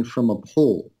waving from a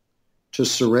pole to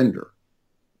surrender.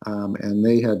 And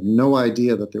they had no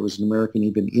idea that there was an American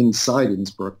even inside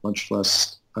Innsbruck, much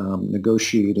less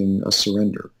negotiating a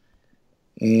surrender.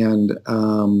 And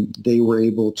they were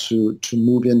able to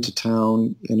move into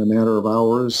town in a matter of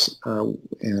hours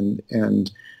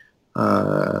and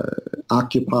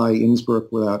occupy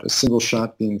Innsbruck without a single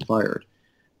shot being fired.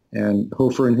 And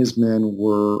Hofer and his men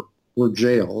were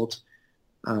jailed.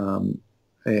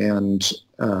 And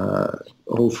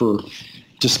Hofer,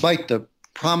 despite the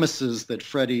promises that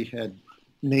Freddie had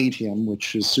made him,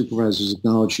 which his supervisors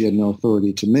acknowledged he had no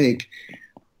authority to make,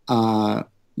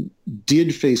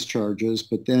 did face charges,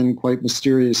 but then quite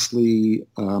mysteriously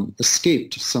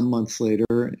escaped some months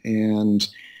later and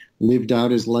lived out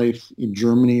his life in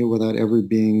Germany without ever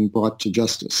being brought to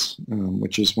justice,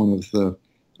 which is one of the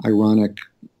ironic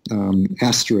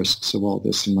asterisks of all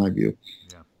this, in my view.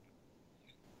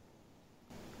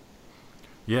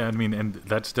 Yeah, I mean, and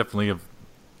that's definitely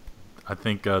I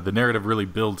think the narrative really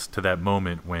builds to that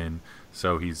moment when,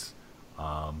 so he's,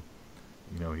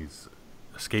 he's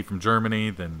escaped from Germany,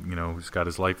 then, he's got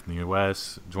his life in the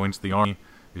U.S., joins the army,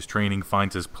 his training,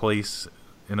 finds his place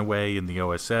in a way in the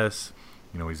OSS,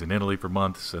 he's in Italy for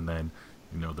months, and then,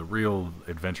 the real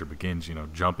adventure begins,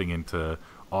 jumping into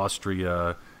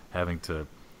Austria, having to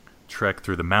trek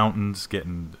through the mountains,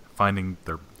 finding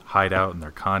their hideout and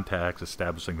their contacts,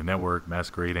 establishing the network,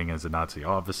 masquerading as a Nazi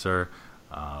officer,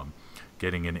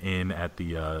 getting an in at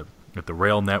the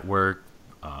rail network,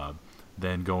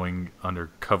 then going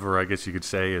undercover, I guess you could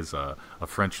say, as a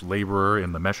French laborer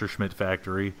in the Messerschmitt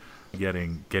factory,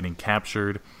 getting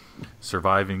captured,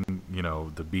 surviving,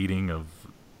 the beating of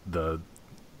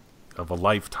a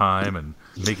lifetime, and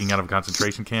making out of a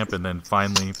concentration camp, and then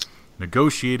finally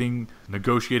negotiating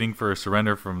for a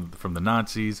surrender from the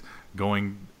Nazis,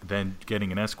 then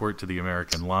getting an escort to the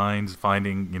American lines,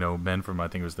 finding, men from, I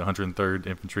think it was the 103rd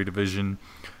Infantry Division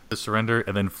to surrender,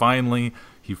 and then finally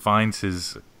he finds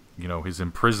his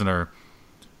imprisoner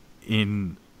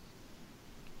in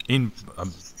in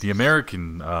the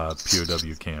American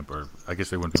POW camp, or I guess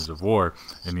they went prisoners of war,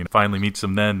 and finally meets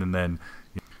him then, and then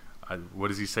what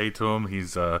does he say to him? He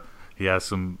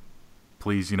asks him,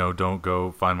 please, don't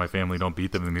go find my family, don't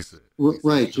beat them. And he's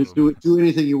right. Do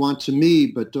anything you want to me,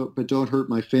 but don't hurt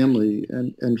my family.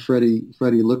 And Freddie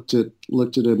looked at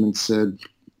him and said,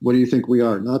 "What do you think we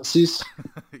are, Nazis?"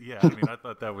 Yeah, I mean, I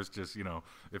thought that was just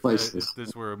if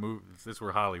this were a movie, if this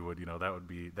were Hollywood, that would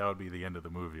be the end of the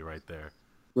movie right there.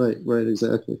 Right,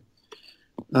 exactly.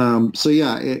 So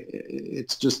yeah,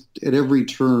 it's just at every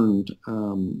turn,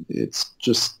 it's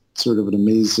just sort of an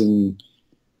amazing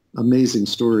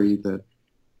story that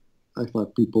I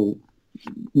thought people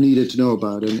needed to know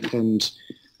about, and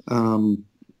I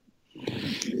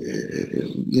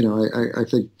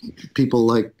think people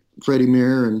like Freddie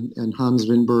Mayer and Hans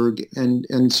Winberg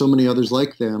and so many others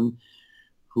like them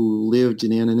who lived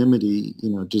in anonymity,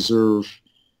 deserve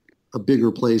a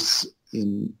bigger place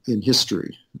in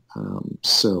history.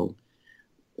 So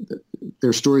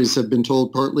their stories have been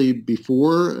told partly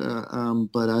before,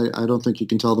 but I don't think you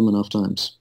can tell them enough times.